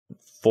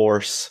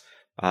force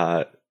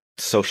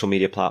social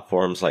media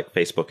platforms like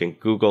Facebook and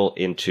Google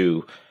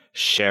into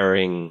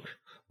sharing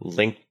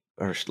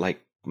or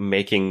like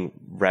making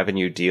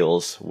revenue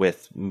deals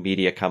with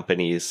media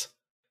companies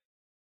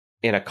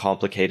in a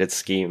complicated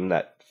scheme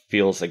that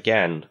feels,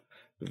 again,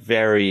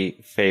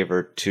 very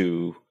favored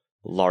to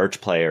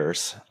large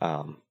players.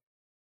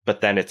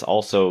 But then it's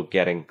also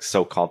getting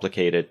so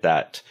complicated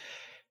that,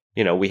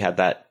 we had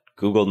that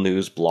Google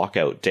News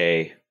blockout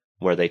day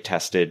where they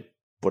tested,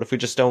 what if we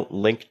just don't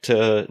link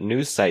to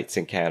news sites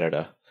in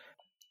Canada?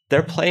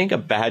 They're playing a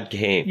bad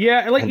game.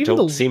 Yeah, like and even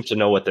don't seem to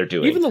know what they're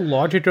doing. Even the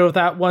logic of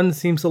that one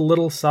seems a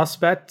little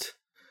suspect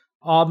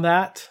on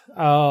that.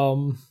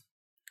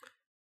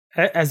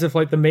 As if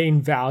like the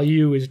main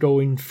value is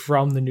going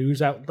from the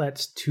news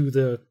outlets to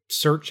the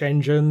search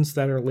engines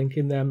that are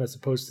linking them as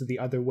opposed to the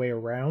other way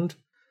around.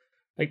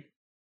 Like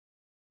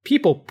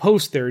people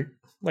post their,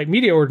 like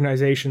media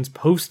organizations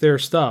post their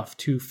stuff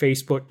to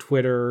Facebook,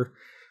 Twitter.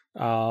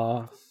 You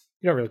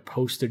don't really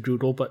post to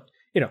Doodle, but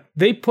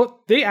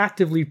they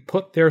actively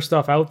put their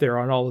stuff out there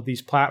on all of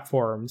these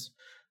platforms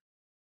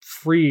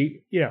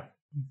free,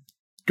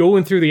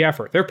 going through the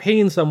effort. They're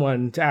paying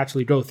someone to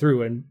actually go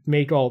through and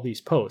make all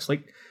these posts.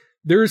 Like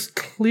there's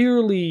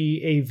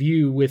clearly a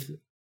view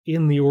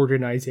within the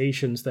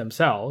organizations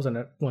themselves,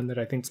 and one that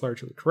I think is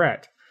largely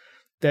correct,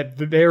 that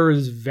there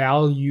is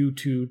value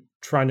to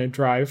trying to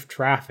drive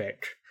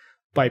traffic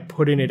by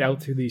putting it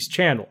out through these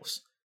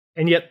channels.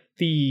 And yet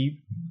the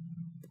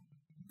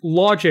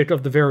logic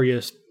of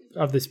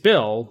of this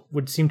bill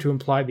would seem to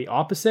imply the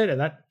opposite, and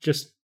that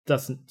just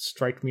doesn't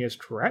strike me as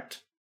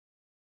correct.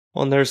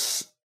 Well, and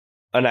there's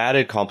an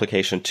added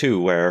complication too,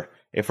 where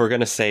if we're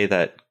going to say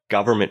that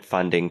government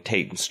funding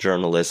taints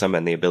journalism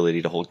and the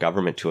ability to hold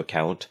government to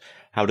account,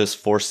 how does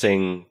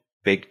forcing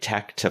big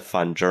tech to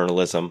fund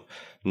journalism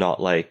not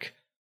like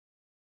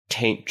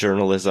taint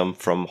journalism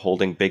from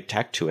holding big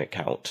tech to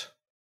account?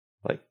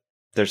 Like,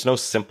 there's no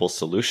simple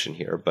solution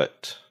here,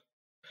 but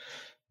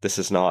this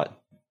is not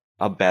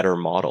a better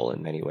model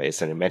in many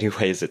ways, and in many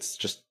ways it's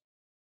just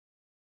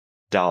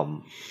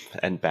dumb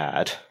and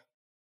bad.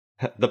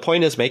 The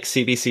point is, make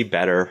CBC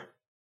better.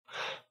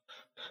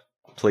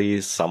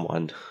 Please,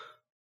 someone.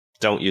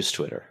 Don't use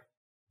Twitter.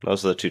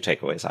 Those are the two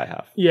takeaways I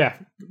have. Yeah,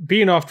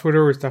 being off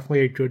Twitter was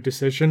definitely a good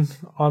decision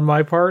on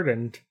my part,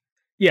 and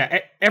yeah,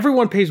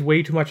 everyone pays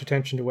way too much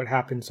attention to what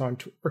happens on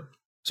Twitter.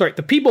 Sorry,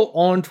 the people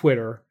on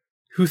Twitter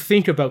who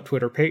think about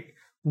Twitter pay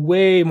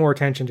way more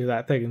attention to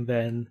that thing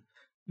than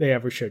they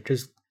ever should,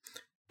 because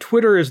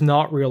Twitter is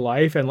not real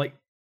life, and like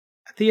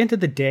at the end of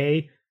the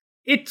day,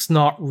 it's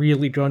not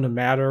really going to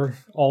matter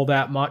all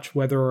that much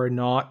whether or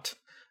not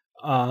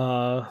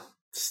the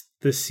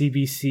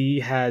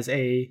CBC has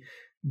a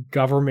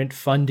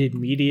government-funded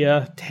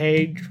media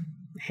tag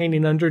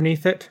hanging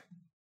underneath it.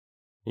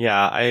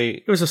 Yeah,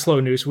 It was a slow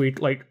news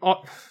week. Like,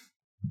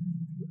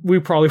 we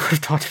probably would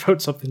have talked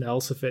about something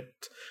else if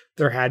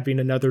there had been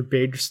another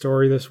big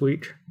story this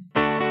week.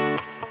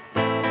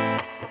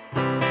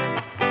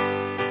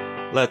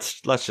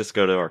 Let's just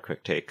go to our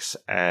quick takes,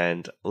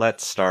 and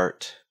let's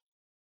start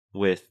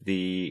with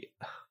the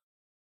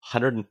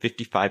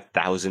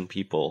 155,000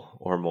 people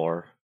or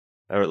more,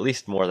 or at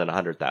least more than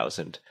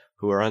 100,000,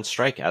 who are on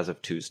strike as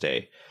of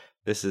Tuesday.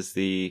 This is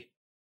the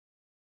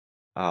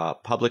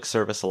Public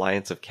Service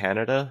Alliance of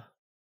Canada,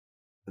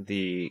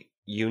 the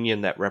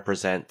union that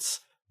represents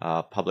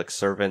public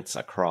servants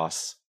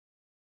across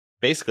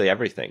basically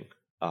everything,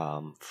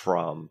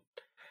 from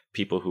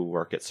people who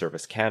work at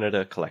Service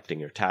Canada collecting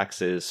your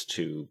taxes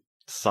to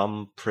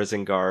some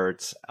prison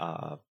guards,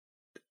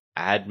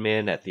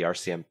 admin at the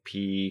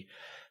RCMP,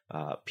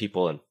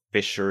 people in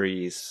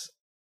fisheries.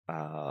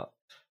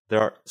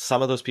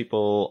 Some of those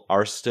people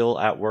are still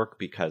at work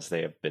because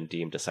they have been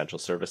deemed essential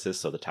services.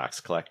 So the tax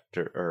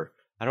collector, or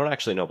I don't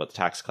actually know about the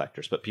tax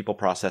collectors, but people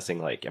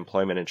processing like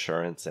employment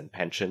insurance and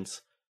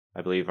pensions,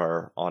 I believe,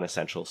 are on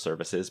essential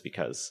services,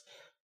 because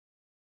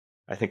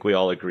I think we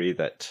all agree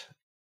that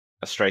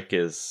a strike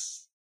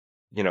is,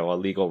 a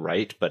legal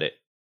right, but it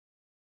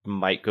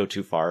might go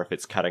too far if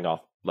it's cutting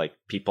off like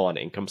people on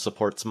income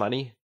supports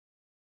money,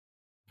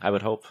 I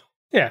would hope.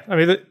 Yeah, I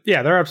mean,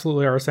 there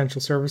absolutely are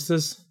essential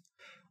services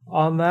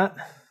on that.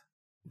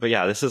 But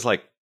yeah, this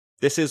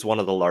is one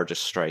of the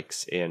largest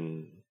strikes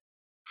in,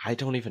 I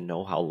don't even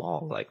know how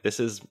long. Like, this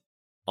is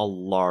a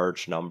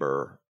large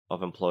number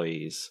of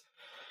employees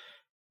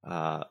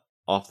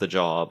off the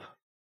job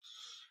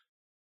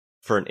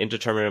for an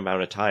indeterminate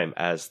amount of time,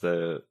 as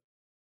the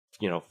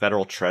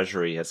federal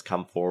treasury has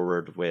come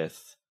forward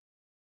with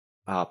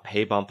a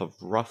pay bump of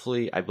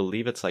roughly, I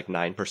believe it's like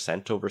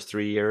 9% over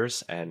 3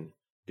 years, and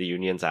the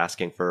union's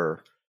asking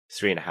for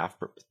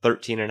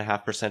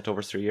 13.5%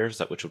 over 3 years,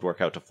 which would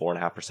work out to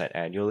 4.5%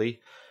 annually.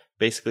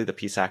 Basically, the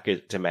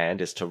PSAC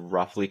demand is to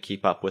roughly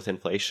keep up with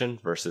inflation,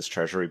 versus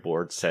Treasury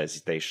Board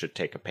says they should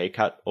take a pay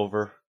cut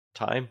over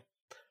time,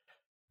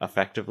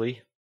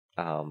 effectively.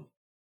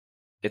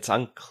 It's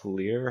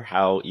unclear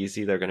how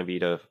easy they're going to be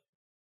to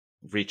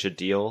reach a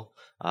deal.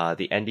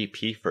 The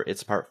NDP, for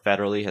its part,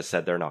 federally has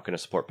said they're not going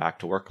to support back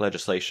to work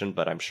legislation,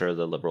 but I'm sure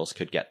the Liberals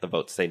could get the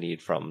votes they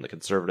need from the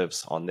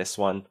Conservatives on this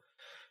one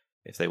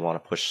if they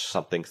want to push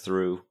something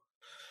through.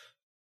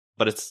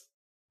 But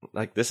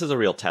like, this is a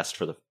real test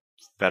for the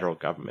federal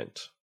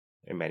government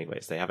in many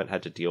ways. They haven't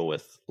had to deal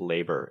with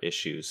labor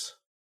issues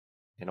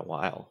in a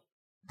while.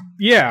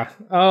 Yeah.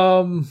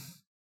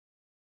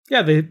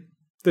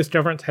 This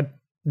government had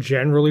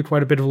generally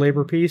quite a bit of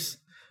labor peace.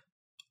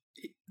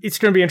 It's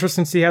going to be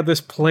interesting to see how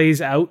this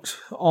plays out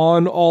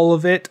on all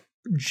of it.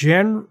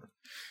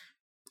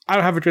 I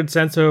don't have a good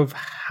sense of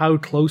how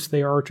close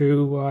they are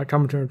to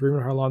coming to an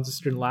agreement, how long this is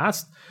going to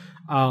last.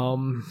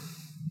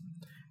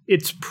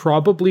 It's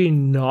probably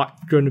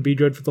not going to be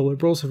good for the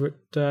Liberals if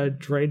it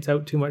drags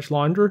out too much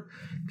longer.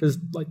 Because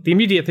like the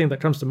immediate thing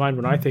that comes to mind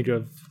when I think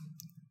of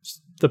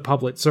the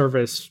public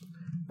service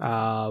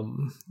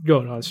going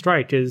on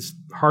strike is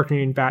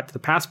harkening back to the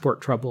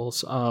passport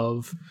troubles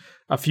of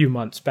a few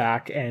months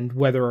back, and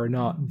whether or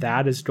not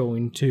that is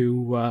going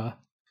to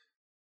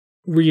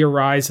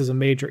re-arise as a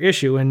major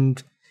issue.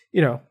 And,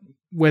 you know,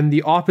 when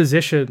the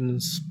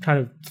opposition's kind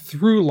of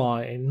through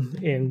line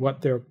in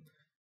what they're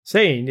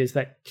saying is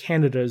that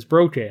Canada is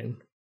broken,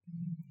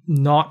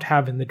 not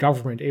having the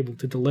government able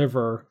to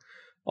deliver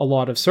a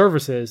lot of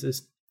services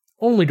is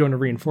only going to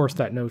reinforce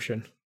that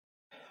notion.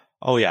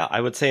 Oh yeah, I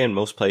would say in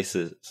most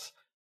places,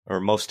 or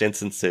most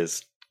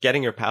instances,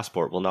 getting your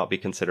passport will not be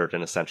considered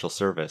an essential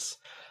service.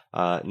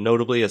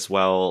 Notably as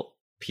well,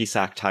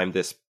 PSAC timed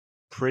this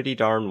pretty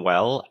darn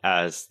well,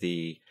 as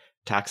the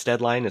tax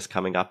deadline is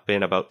coming up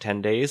in about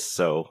 10 days,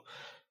 so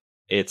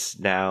it's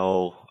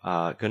now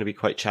going to be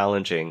quite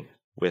challenging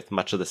with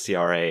much of the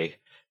CRA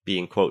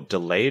being, quote,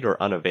 delayed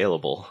or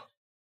unavailable.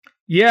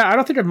 Yeah, I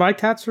don't think my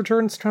tax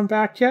returns come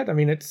back yet. I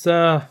mean, it's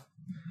I'm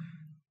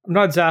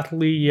not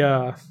exactly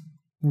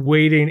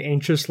waiting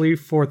anxiously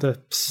for the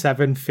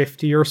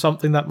 $750 or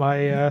something that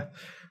my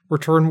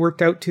return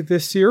worked out to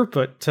this year,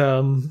 but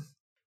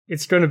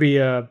it's going to be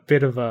a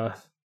bit of a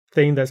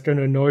thing that's going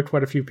to annoy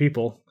quite a few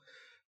people.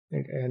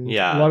 And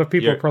yeah, a lot of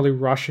people are probably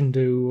rushing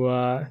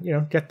to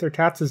get their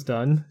taxes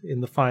done in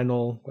the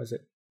final,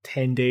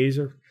 10 days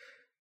or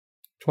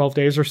 12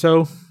 days or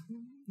so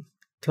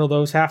till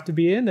those have to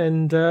be in,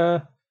 and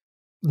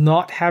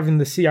not having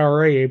the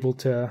CRA able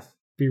to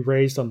be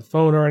raised on the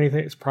phone or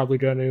anything is probably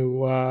going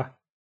to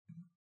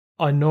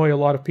annoy a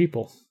lot of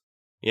people.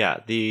 Yeah,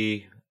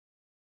 the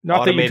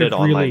not automated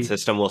online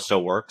system will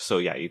still work, so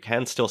yeah, you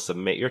can still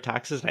submit your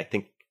taxes, and I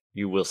think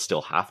you will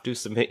still have to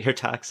submit your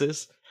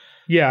taxes.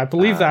 Yeah, I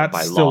believe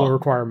that's still a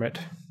requirement.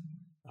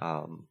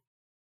 But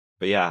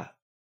yeah,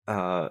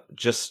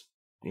 just,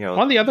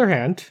 On the other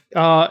hand,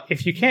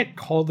 if you can't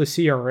call the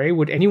CRA,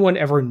 would anyone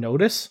ever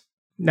notice?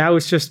 Now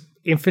it's just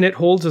infinite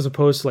holds as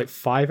opposed to like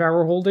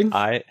 5-hour holding.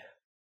 I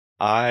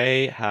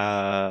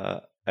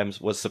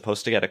was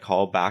supposed to get a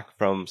call back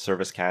from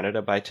Service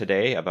Canada by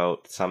today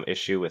about some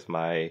issue with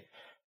my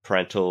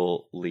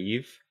parental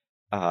leave.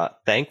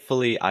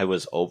 Thankfully, I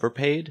was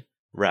overpaid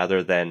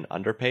rather than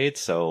underpaid,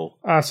 so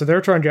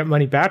they're trying to get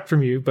money back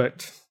from you,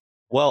 but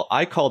well,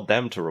 I called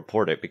them to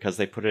report it because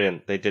they put it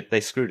in. They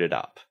screwed it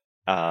up.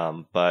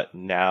 But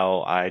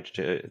now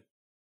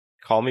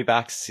call me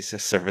back,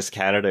 Service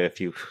Canada, if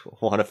you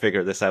want to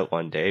figure this out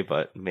one day,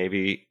 but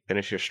maybe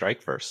finish your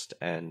strike first.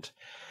 And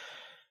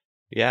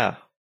yeah,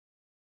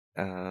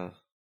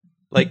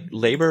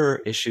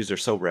 labor issues are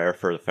so rare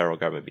for the federal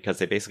government because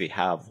they basically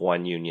have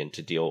one union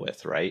to deal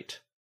with, right?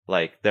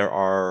 Like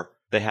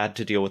they had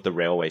to deal with the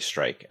railway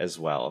strike as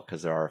well,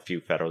 because there are a few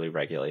federally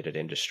regulated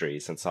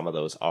industries, and some of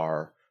those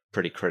are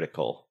pretty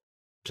critical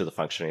to the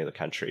functioning of the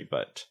country,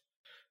 but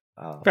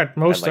in fact,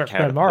 most of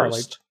them are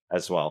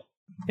as well.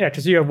 Yeah,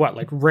 because you have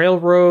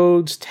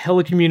railroads,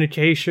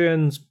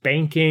 telecommunications,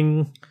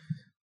 banking,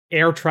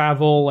 air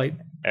travel,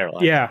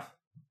 airline. Yeah,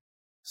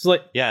 so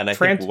and I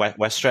think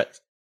WestJet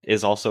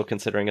is also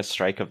considering a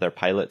strike of their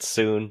pilots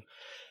soon.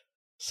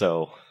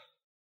 So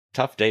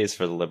tough days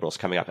for the Liberals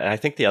coming up. And I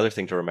think the other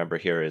thing to remember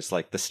here is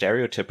the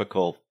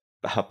stereotypical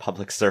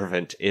public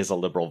servant is a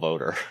Liberal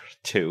voter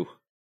too.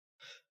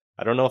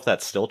 I don't know if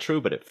that's still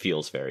true, but it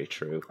feels very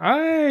true.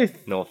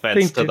 No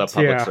offense to the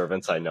public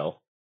servants, I know.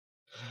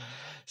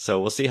 So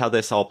we'll see how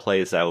this all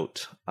plays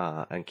out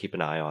and keep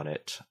an eye on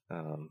it.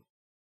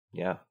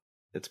 Yeah,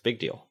 it's a big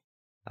deal.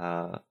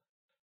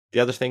 The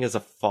other thing is a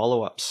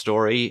follow-up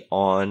story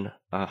on,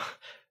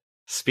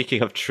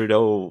 speaking of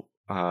Trudeau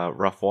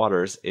rough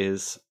waters,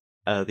 is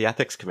the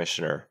ethics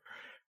commissioner.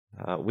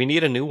 We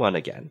need a new one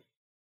again.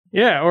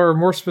 Yeah, or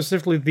more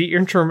specifically, the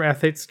interim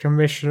ethics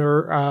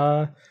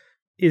commissioner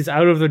is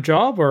out of the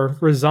job or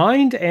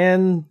resigned,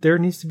 and there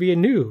needs to be a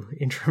new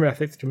interim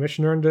ethics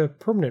commissioner and a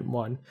permanent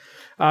one.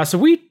 So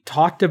we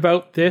talked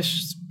about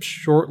this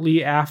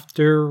shortly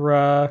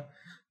after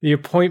the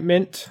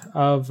appointment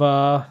of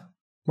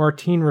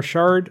Martine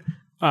Richard,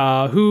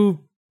 who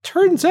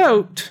turns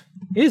out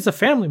is a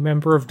family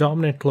member of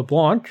Dominic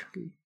LeBlanc,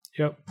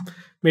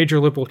 major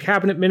Liberal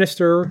cabinet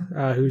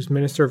minister, who's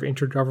Minister of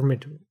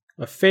Intergovernmental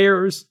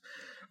Affairs.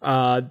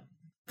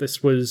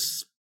 This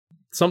was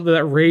something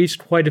that raised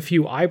quite a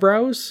few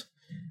eyebrows,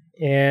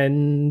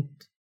 and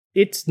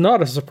it's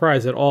not a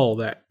surprise at all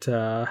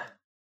that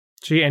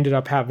she ended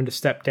up having to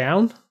step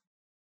down.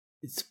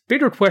 it's a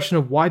bigger question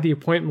of why the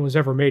appointment was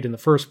ever made in the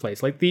first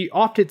place. Like, the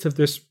optics of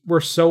this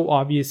were so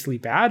obviously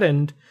bad,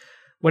 and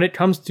when it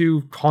comes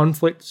to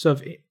conflicts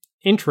of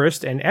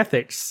interest and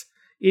ethics,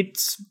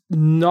 it's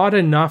not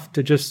enough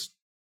to just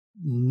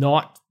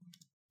not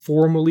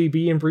formally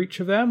be in breach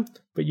of them,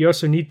 but you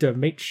also need to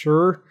make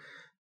sure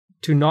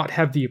to not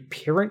have the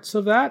appearance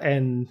of that,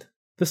 and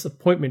this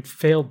appointment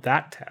failed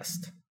that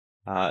test.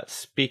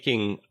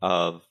 Speaking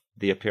of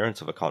the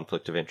appearance of a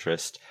conflict of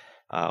interest,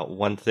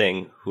 one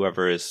thing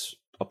whoever is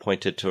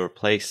appointed to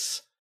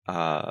replace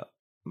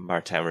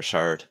Martin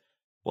Richard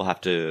will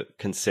have to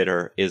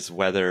consider is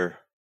whether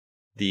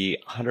the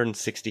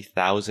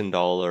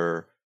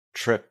 $160,000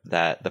 trip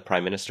that the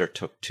Prime Minister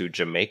took to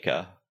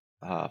Jamaica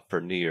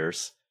for New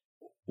Year's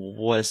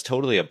was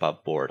totally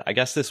above board. I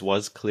guess this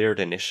was cleared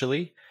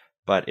initially,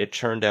 but it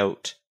turned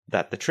out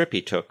that the trip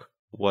he took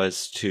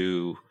was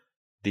to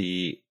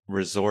the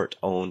resort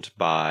owned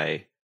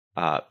by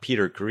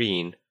Peter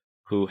Green,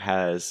 who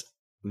has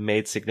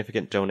made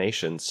significant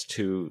donations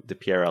to the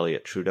Pierre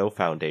Elliott Trudeau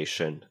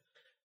Foundation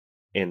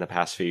in the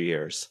past few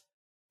years.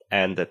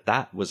 And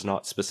that was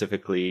not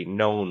specifically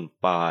known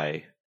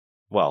by,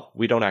 well,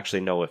 we don't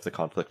actually know if the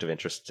Conflict of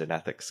Interest and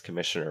Ethics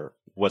Commissioner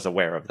was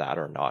aware of that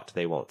or not.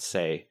 They won't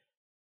say,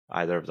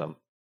 either of them.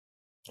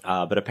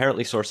 But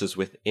apparently sources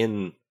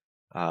within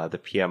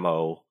the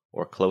PMO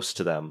or close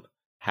to them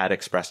had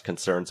expressed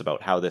concerns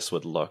about how this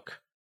would look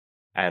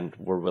and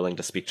were willing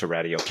to speak to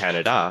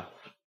Radio-Canada,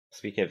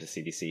 speaking of the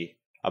CDC,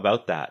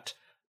 about that,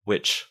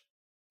 which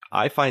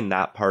I find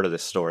that part of the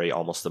story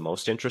almost the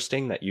most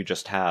interesting, that you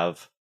just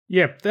have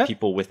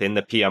people within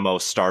the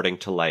PMO starting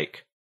to,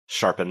 like,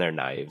 sharpen their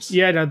knives.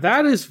 Yeah, now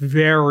that is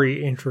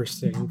very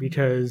interesting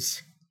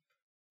because,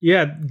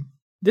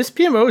 this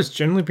PMO has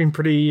generally been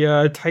pretty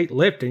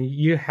tight-lipped, and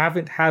you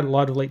haven't had a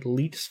lot of, like,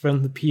 leaks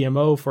from the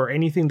PMO for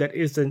anything that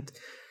isn't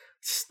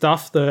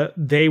stuff that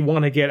they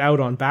want to get out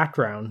on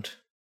background.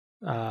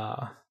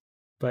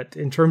 But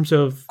in terms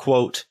of...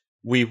 Quote,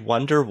 "We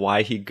wonder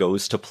why he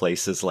goes to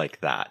places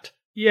like that."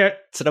 Yeah.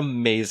 It's an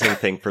amazing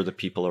thing for the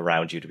people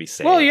around you to be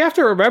saying. Well, you have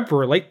to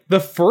remember, like, the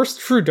first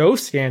Trudeau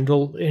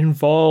scandal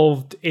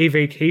involved a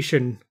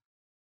vacation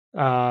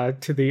to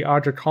the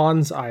Audra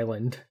Khan's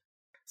island.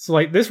 So,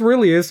 like, this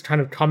really is kind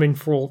of coming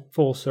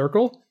full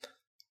circle.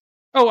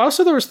 Oh,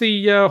 also there was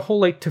the whole,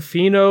 like,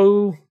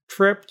 Tofino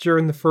trip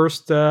during the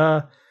first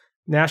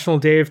National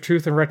Day of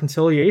Truth and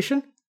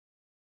Reconciliation.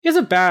 He has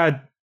a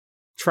bad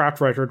track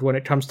record when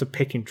it comes to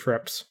picking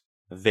trips.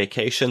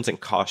 Vacations and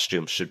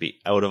costumes should be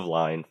out of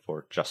line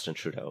for Justin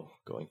Trudeau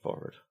going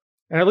forward.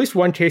 And at least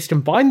one case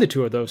combined the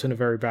two of those in a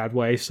very bad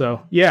way.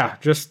 So, yeah,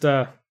 just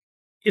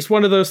it's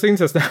one of those things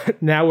that's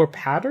now a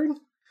pattern.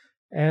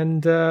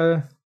 And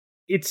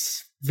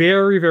it's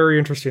very, very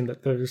interesting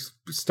that there's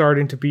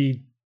starting to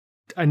be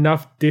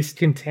enough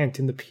discontent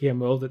in the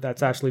PMO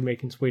that's actually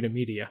making its way to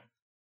media.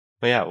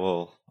 But yeah,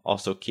 we'll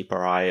also keep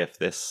our eye if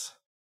this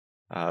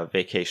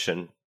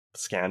vacation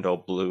scandal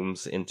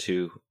blooms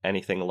into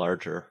anything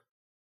larger.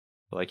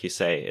 Like you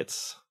say,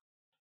 it's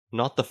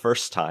not the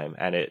first time,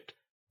 and it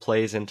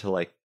plays into,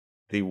 like,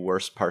 the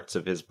worst parts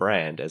of his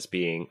brand as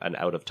being an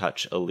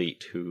out-of-touch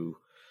elite who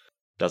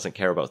doesn't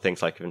care about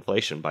things like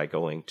inflation by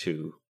going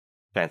to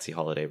fancy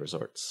holiday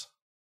resorts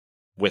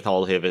with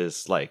all of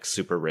his, like,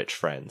 super rich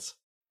friends.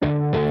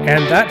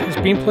 And that has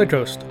been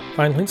Playtoast.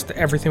 Find links to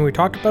everything we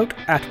talked about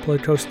at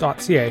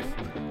playtoast.ca.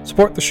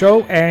 Support the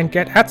show and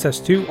get access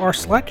to our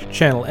Slack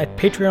channel at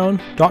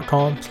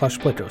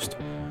patreon.com/playtoast.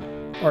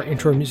 Our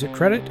intro music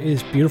credit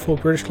is Beautiful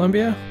British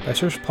Columbia by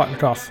Serge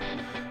Plotnikoff.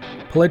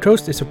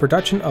 Playtoast is a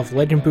production of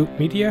Legend Boot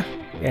Media,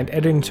 and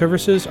editing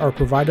services are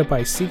provided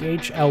by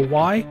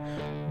CHLY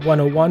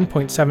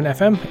 101.7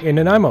 FM in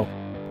Nanaimo.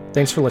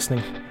 Thanks for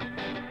listening.